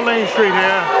down Orleans Street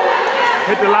here.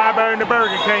 Hit the Library and the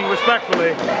Burger King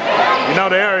respectfully. You know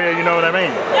the area, you know what I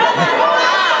mean.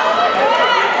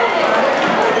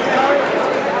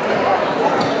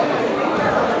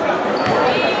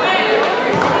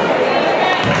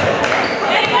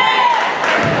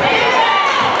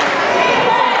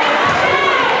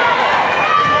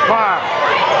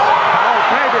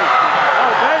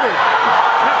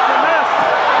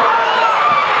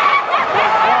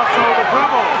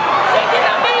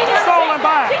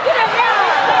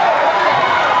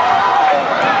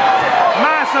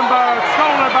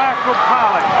 Stolen back from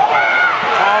Polly.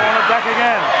 Ball on the deck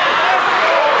again.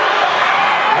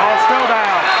 Ball still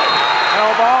down. No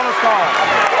ball is called.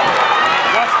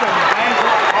 Weston bangs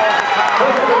it, calls the time.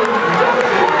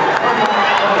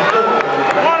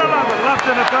 1:11 left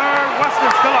in the third.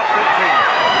 Weston still up 15.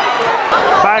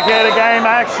 Back here to game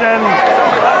action.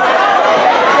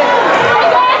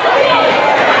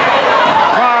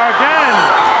 Pryor again.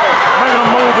 Making them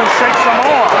move and shake some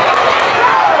more.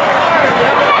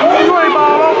 Three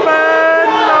ball open,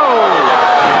 no.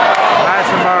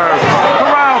 Massenberg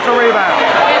corrals the rebound.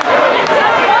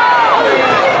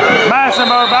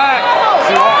 Massenberg back.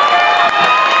 She walked.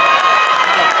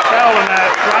 Fell in that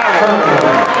travel.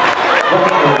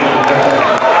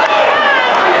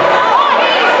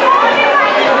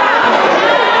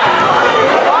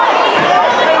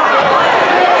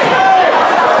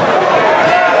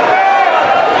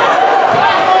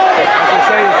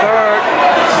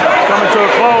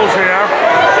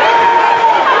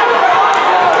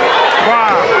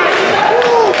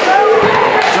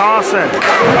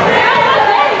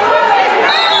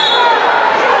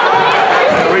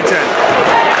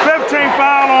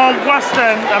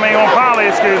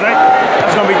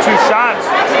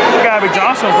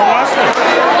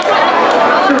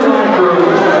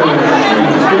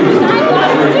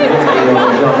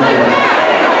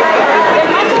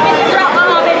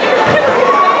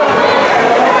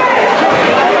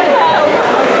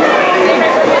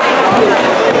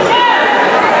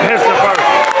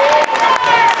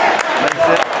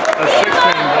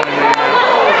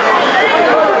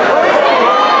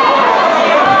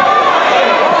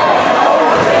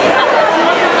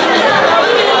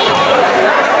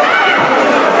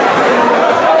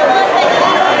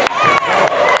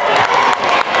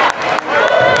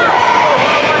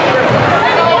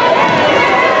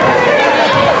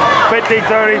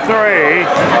 50-33.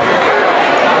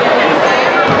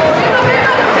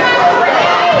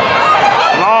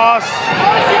 Loss.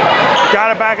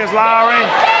 Got it back as Lowry.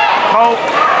 Colt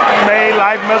made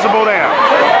life miserable there.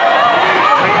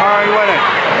 McMurray with it.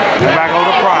 And back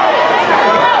over to Pryor.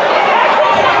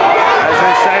 As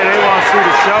they say, they want to see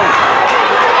the show.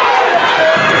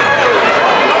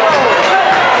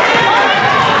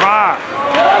 Pryor.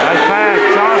 Nice pass.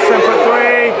 Johnson for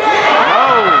three.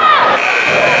 No.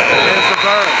 It's the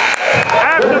third.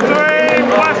 After three,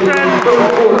 Weston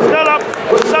still up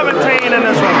 17 in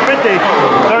this one.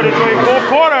 50-33. Fourth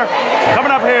quarter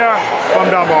coming up here from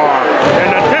Dunbar in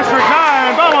the District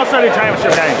 9 Baltimore City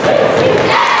Championship game.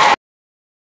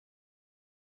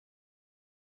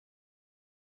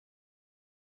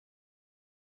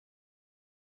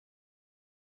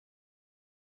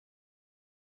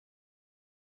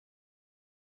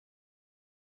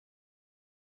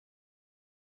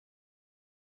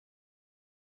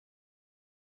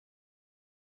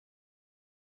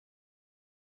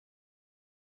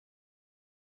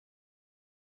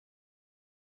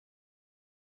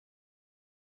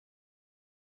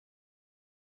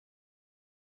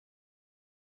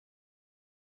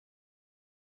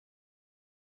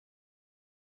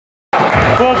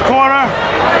 Fourth quarter,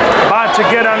 about to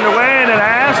get underway, and it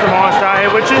has. The Monster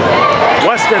here with you.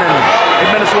 Weston,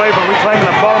 8 minutes away from reclaiming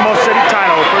the Baltimore City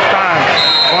title, first time,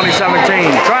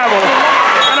 2017. Travel,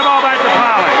 and the ball back to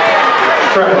Polly.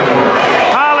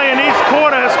 Polly in each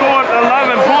quarter has scored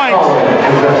 11 points.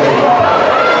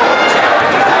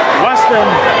 Weston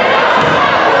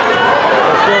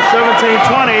has scored 17,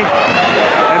 20,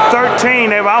 and 13.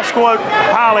 They've outscored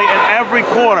Polly in every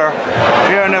quarter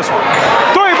here in this one.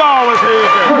 Three ball was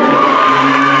used.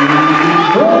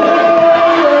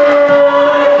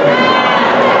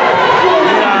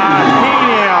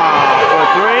 For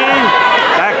three.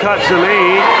 That cuts the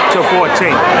lead to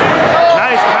 14.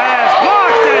 Nice pass.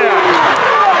 Blocked there.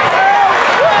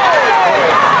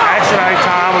 Actually,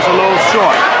 time was a little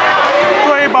short.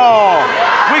 Three ball.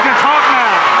 We can talk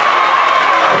now.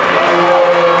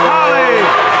 Holly.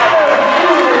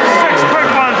 6 quick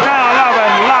ones down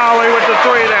 11. Lowry with the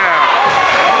three there.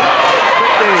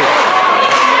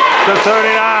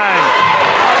 50-39.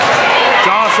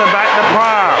 Johnson back to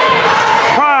Pryor.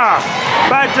 Pryor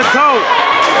back to Colt.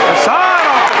 The side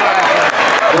off the glass.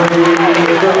 39.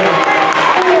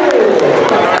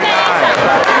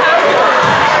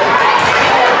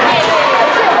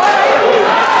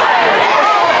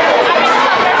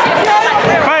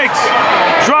 Fakes.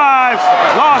 Drives.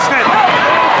 Lost it.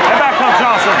 And back comes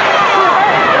Johnson.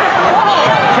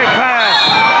 Kick pass.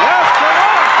 Yes, how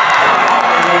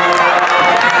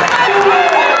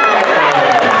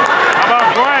about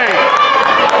Gray?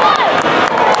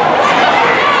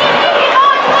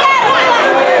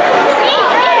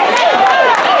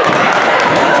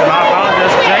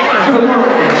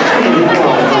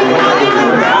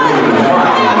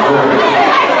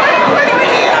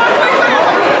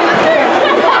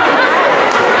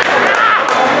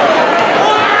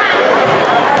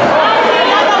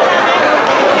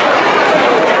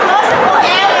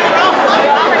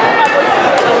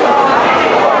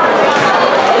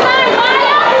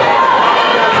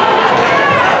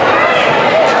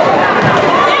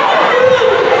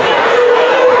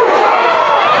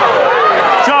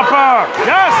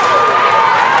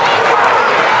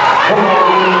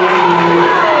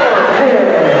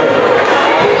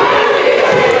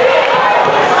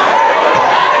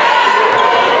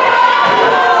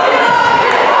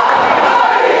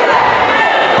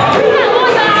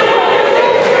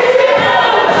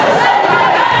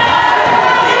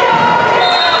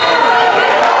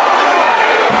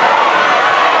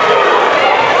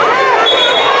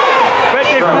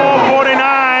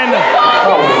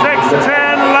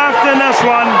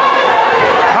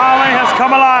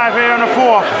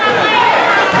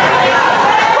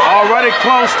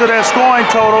 Close to their scoring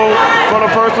total for the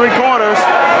first 3 quarters.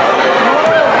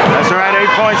 That's they're at 8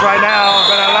 points right now.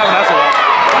 Been at 11. That's a lot.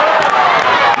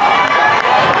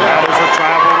 That is a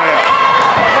travel there.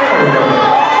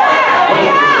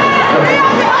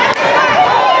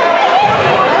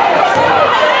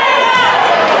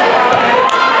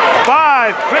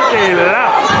 5:50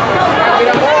 left.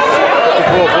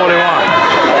 54-41.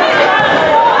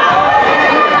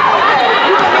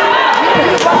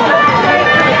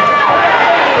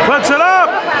 Puts it up,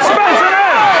 spins it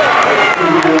in.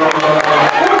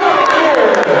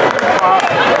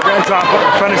 Again, trying to put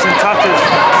the finishing touches.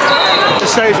 It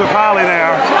stays with Polly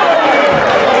there.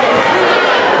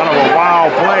 Kind of a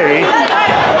wild play.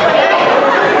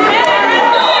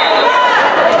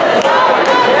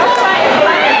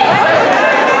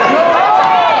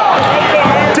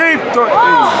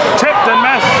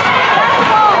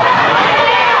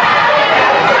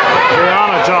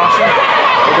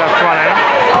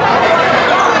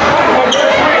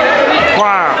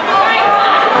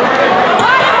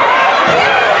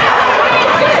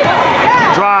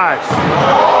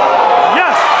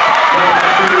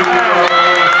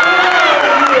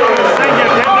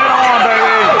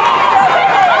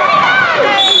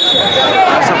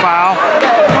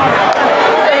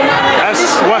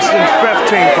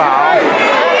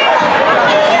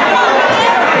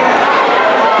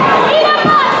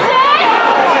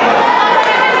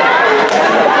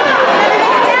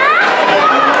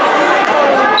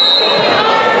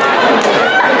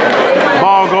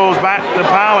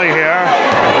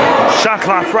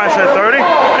 are fresh at 30,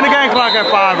 and the game clock at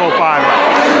 5:05 left.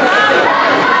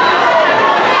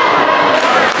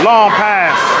 Long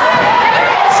pass.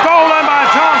 Stolen by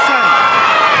Johnson.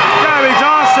 Gabby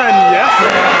Johnson, yes.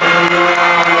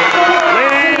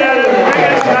 Lead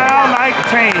is now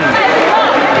 19.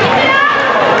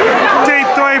 Deep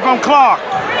three from Clark.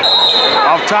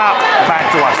 Off top, back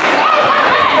to us.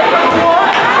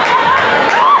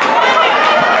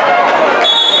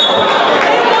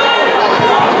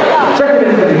 Second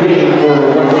into the game for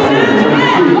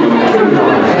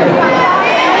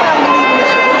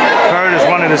Curtis,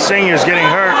 one of the seniors, getting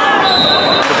hurt.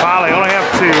 The Poly only have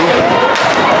 2.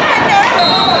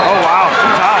 Oh wow,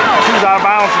 she's out of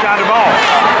bounds. She got the ball.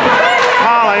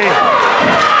 Poly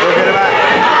will get it back.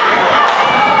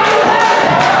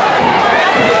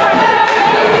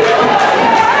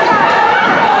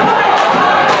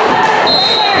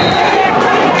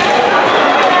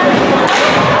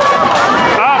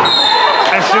 Up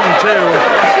and shooting 2.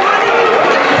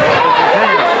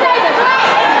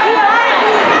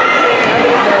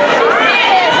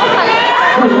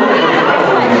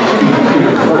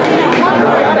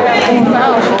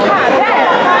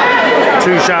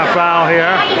 Two-shot foul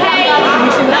here.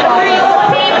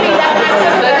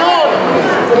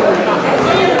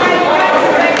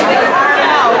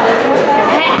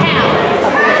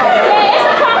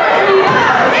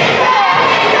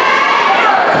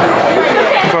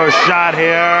 First shot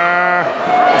here.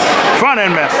 Front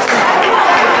end miss.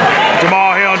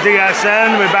 Jamal here on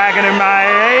DSN. We're back in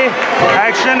MIA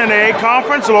action in the A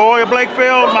conference. Loyola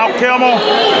Blakefield, Mount Carmel.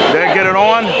 They get it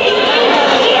on.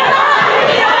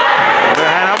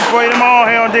 For you tomorrow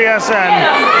here on DSN.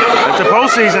 As the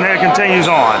postseason here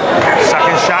continues on.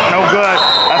 Second shot, no good.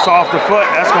 That's off the foot.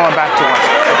 That's going back to us.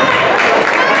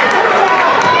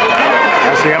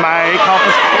 That's the MIA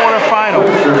Conference quarterfinal.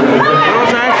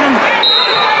 Girls action.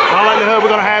 All likelihood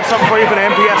we're going to have something for you for the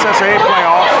MPSSA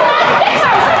playoffs.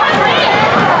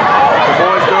 The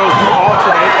boys, girls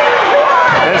alternate.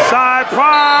 Inside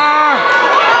Pryor.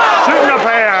 Shooting a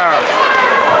pair.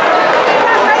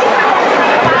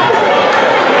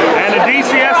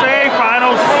 DCSA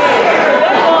finals.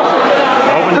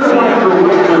 Open the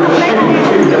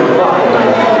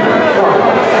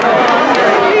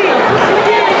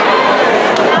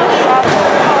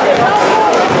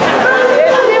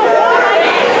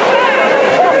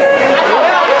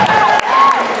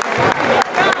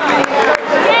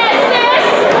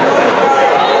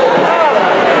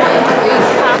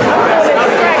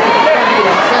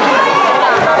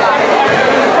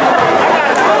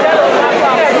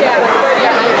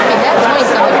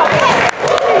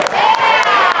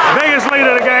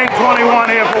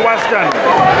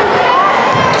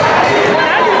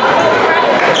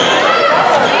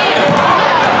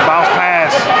bounce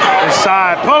pass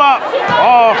inside, pull up,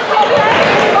 off.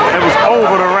 It was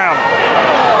over the rim.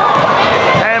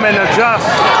 Hammond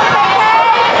adjusts.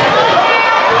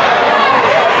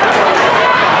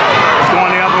 It's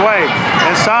going the other way.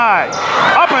 Inside,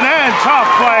 up and in, tough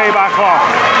play by Clark.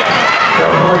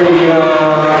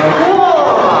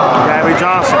 Gabby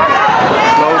Johnson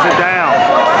slows it down.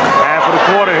 Half of the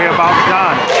quarter here, about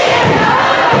done.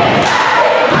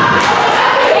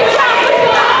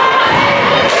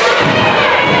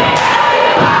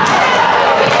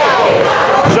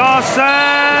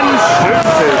 Johnson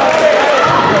shoots it.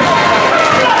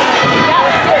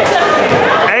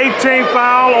 18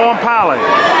 foul on Poly.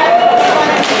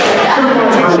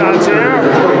 2 shots here.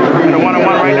 And a 1-on-1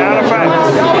 right now in effect.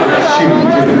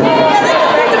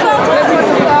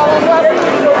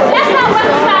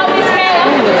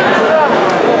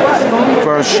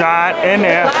 First shot in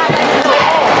there.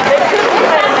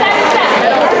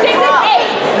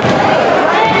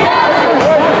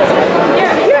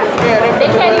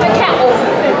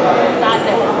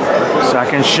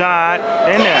 Second shot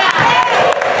in there.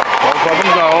 Both of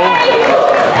them go.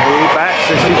 Lead back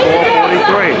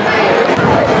 64-43.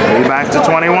 Lead back to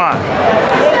 21.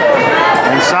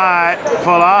 Inside,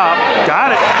 pull up,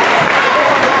 got it.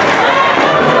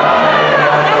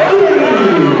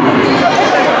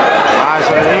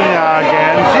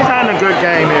 Again, she's having a good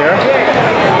game here.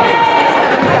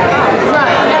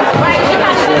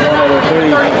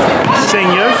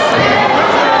 Seniors.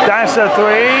 That's a 3.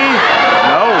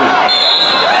 No.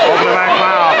 Over the back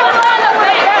foul.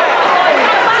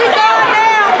 She's going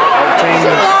down.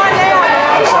 She's going down.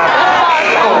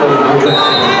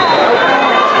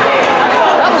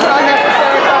 That was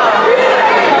unnecessary foul.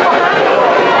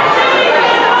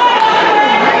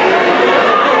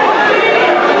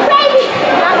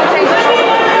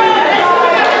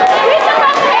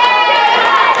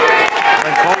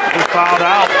 And Colt was fouled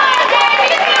out.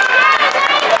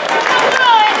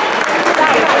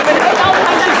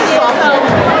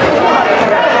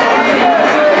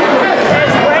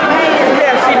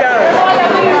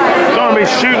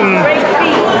 shooting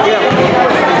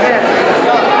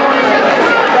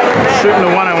the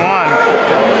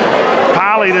 1-1.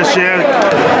 Poly this year,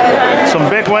 some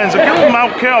big wins.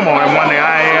 Mount Kilmore and won the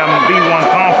IAM B1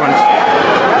 conference.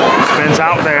 Spins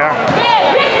out there.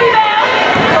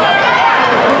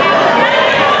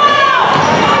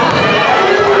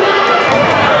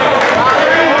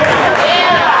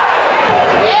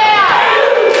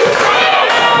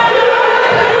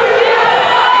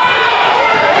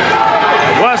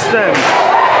 Weston,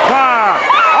 Carr,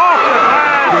 off the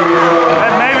glass,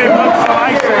 and maybe put some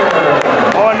icing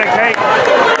on the cake.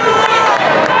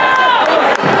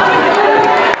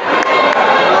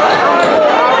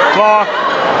 Clark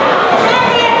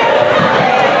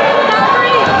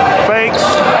fakes,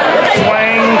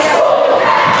 swings.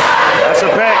 That's a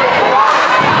pick.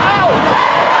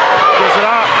 Gets it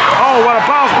up. Oh, what a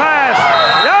bounce pass!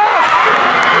 Yes!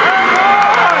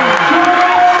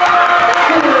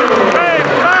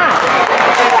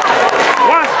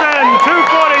 Weston,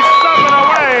 247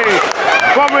 away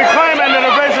from reclaiming the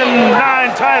Division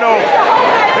 9 title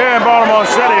here in Baltimore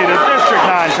City, the District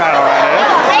 9 title right here.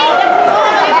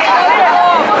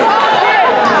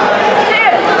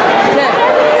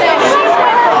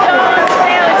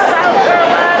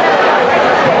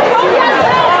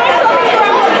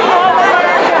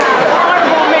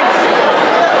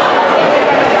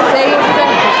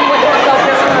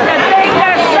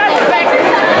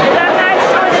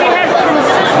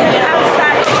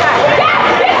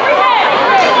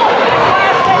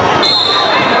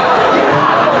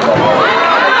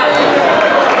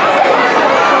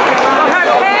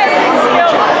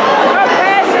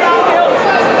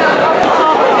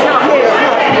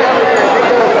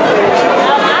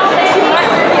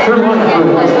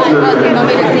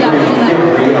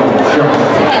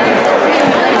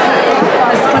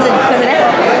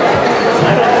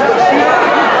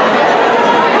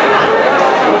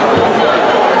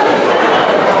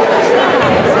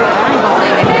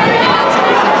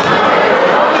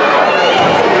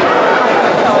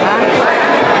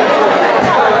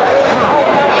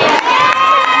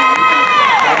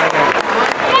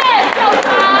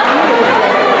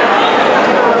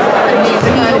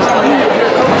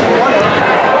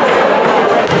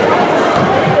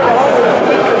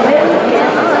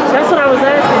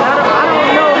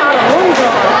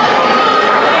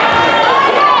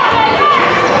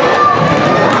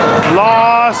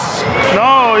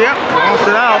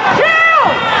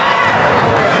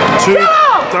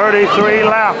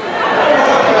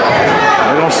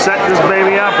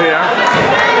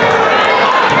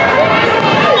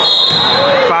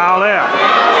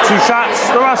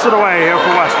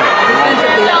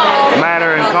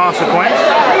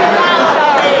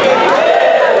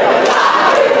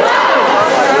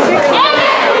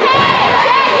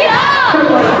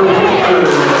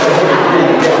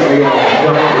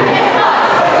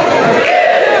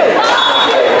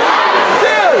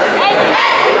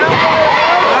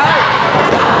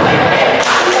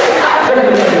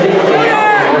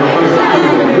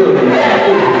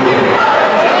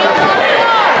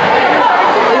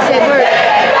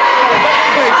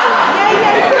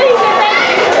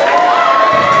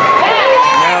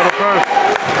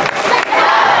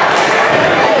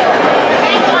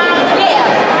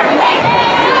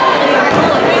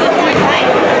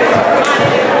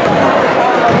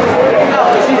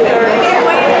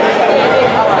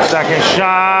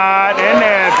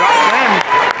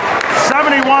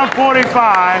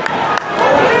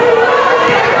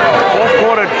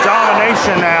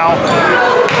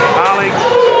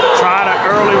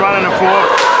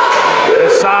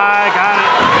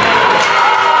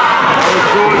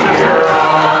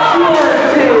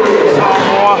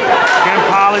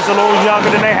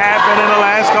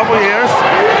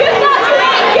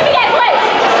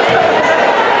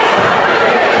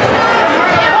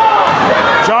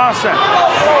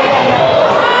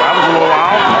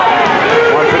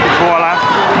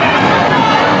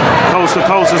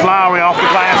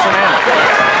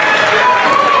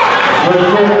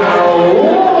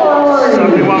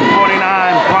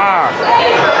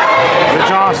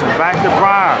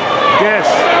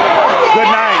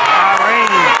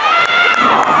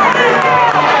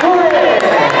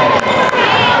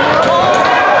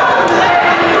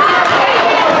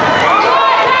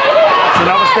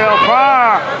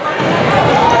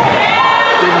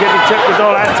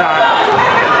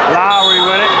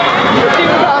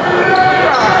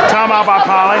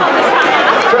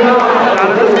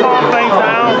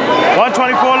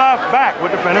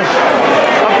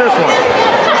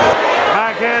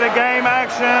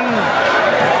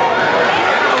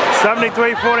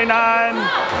 73-49.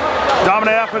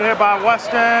 Dominant effort here by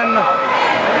Weston.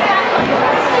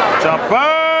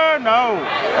 Jumper, no.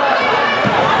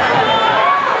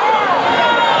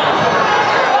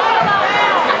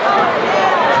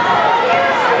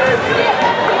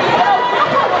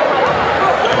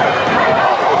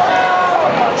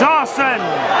 Johnson.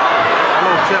 A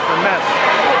little tip and miss.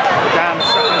 Down the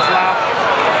seconds left.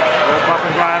 Little bump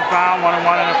and grind foul.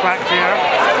 1-1 in effect here.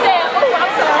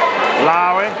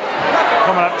 Lowry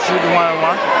coming up shooting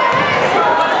 1-1.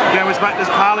 Again, we expect this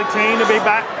Poly team to be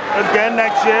back again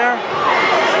next year.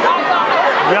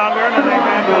 Younger than they've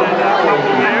been in a couple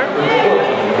of years.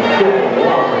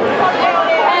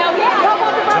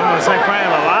 Some of the St. Fran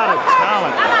have a lot of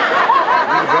talent.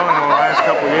 Been growing over the last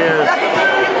couple of years.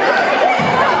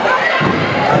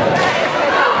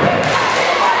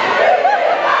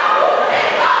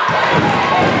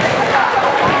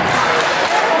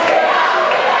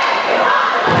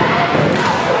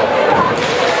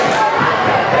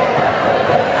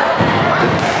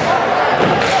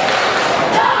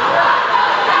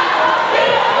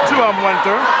 Went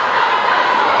through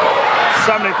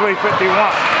 73-51.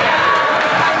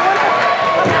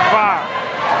 Fire.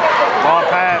 Ball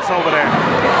pass over there.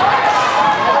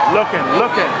 Looking.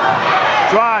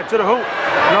 Drive to the hoop.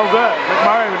 No good.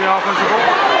 McMurray with the offensive ball.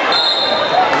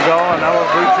 Go another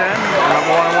reach in.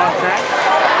 Number 1-1 check.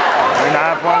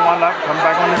 9.1 left. Come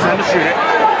back on this end to shoot it.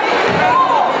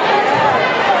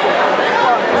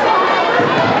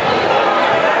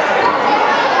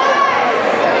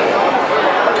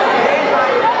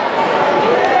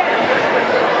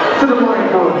 To the line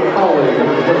for Poly,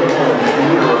 number 31,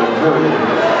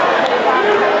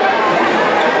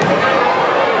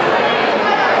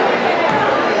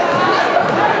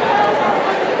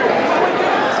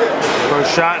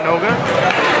 First shot, no good.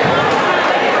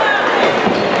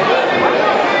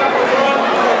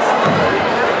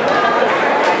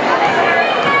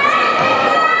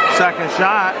 Second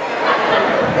shot.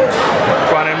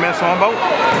 Trying to miss on both.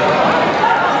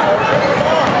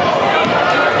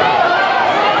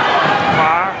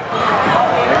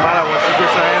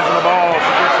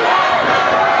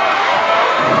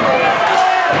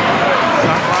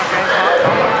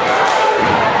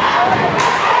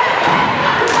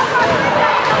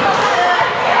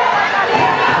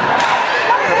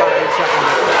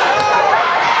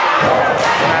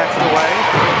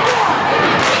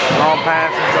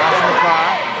 Pass and Johnson reply.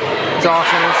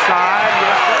 Johnson inside,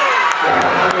 yes sir.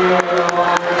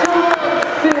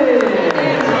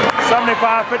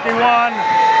 75-51.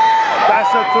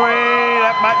 That's a three.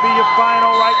 That might be your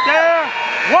final right there.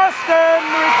 Weston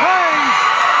retains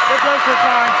the district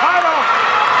line title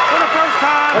for the first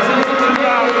time since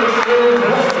 2000.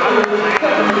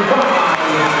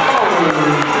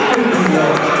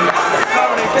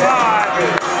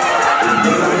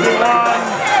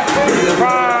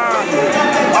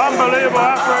 Unbelievable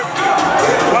effort.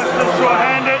 Weston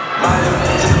short-handed.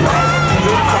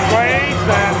 Doing some grades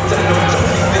and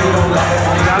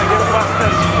you gotta give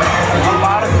Weston a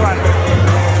lot of credit.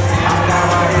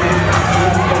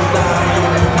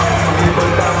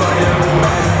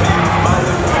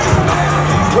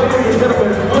 Ladies and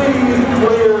gentlemen, please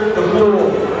clear the floor.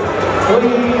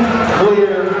 Please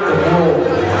clear the floor.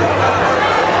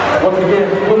 Once again,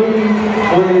 please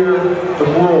clear the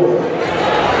floor.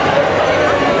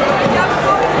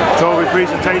 Trophy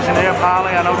presentation here,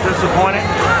 Poly. I know disappointing.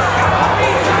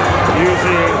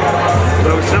 Usually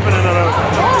the recipient of the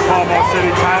Baltimore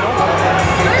City title.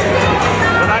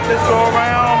 But not this go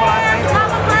around, but I think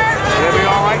they'll be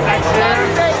all right next year.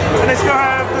 And they still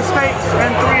have the stakes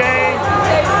in 3A.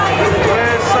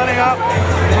 They're setting up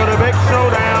for the big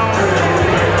showdown.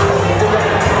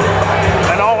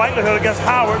 In all likelihood against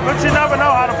Howard, but you never know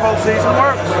how the postseason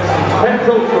works.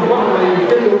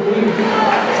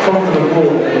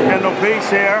 Kendall Peace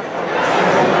here.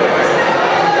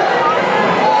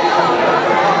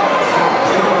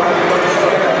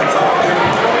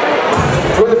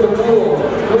 Clear the floor.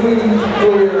 Please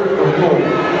clear the floor.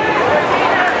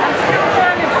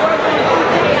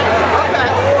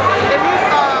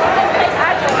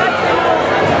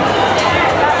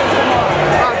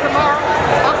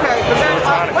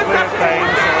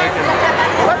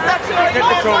 Get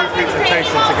the trophy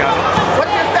presentation together.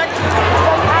 What's your section?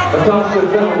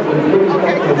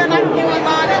 Okay, then I can do a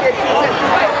line and get you.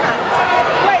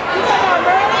 Wait, you said on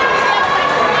road? Yeah.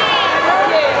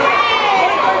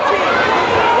 113.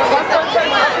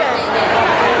 113, okay.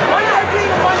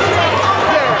 113 and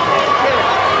 113.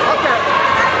 Yeah, okay.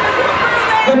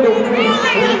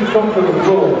 Please come to the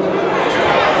floor.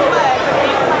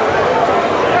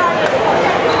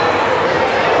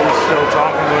 He's still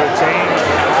talking to the team.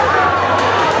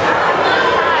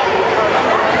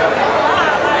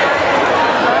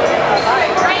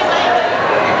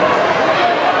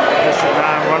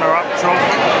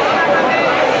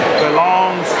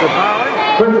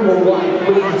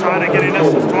 trying to get in this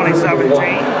since 2017.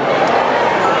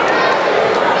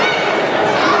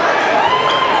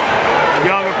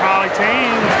 Younger Poly team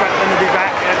expecting to be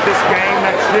back at this game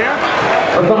next year.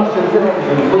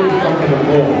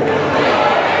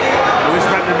 We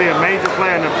expect to be a major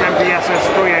player in the MPSS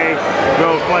 3A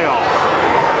girls playoffs.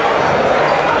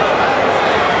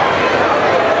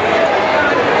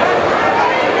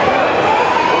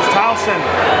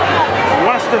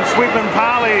 Weston sweeping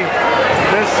Poly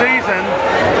this season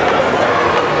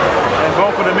in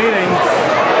both of the meetings.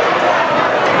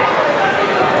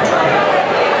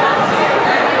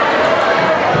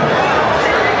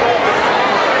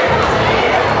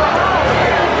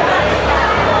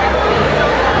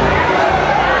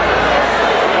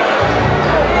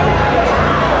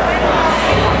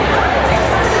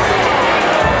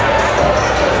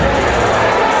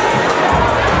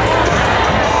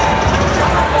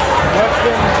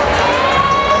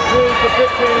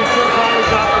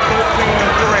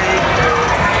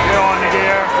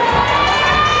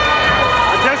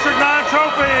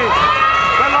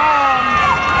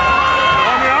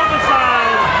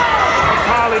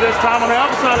 This time on the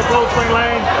other side of Cold Spring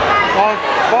Lane on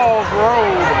Falls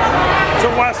Road to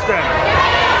Weston.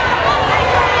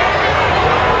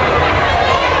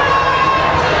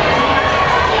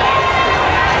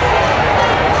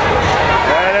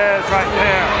 There it is right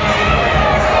there.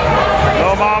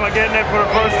 Little Mama getting it for the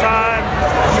first time.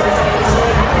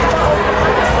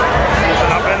 She's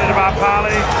been upended by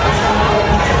Poly.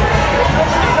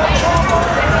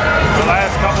 The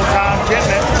last couple times getting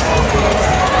it.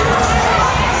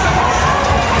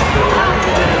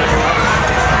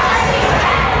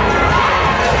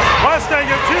 Weston,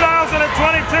 your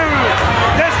 2022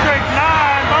 District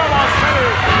 9 Beaumont City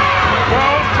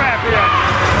World Champion.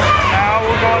 Now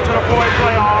we're going to the 4A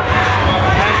playoff.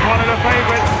 And one of the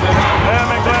favorites, them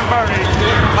and Glen Burnie,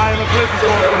 playing the collision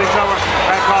scores with each other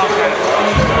at Comcast.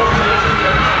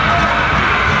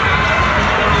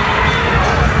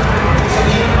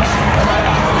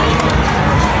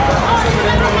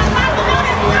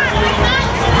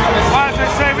 Well, as they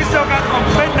say, we still got some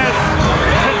fitness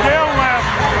to deal with.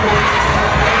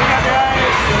 We got the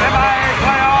MIA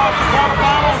playoffs,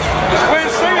 quarterfinals.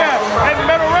 We'll see you in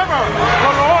Middle River,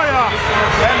 Beloya,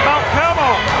 and Mount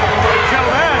Carmel. Until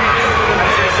then,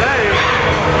 as they say,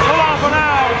 so long for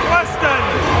now. Weston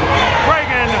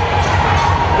bringing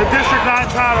the District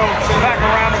 9 title back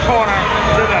around the corner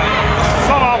today.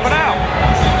 So long for now.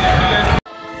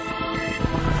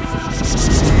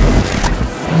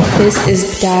 This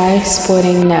is Dye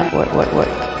Sporting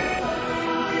Network.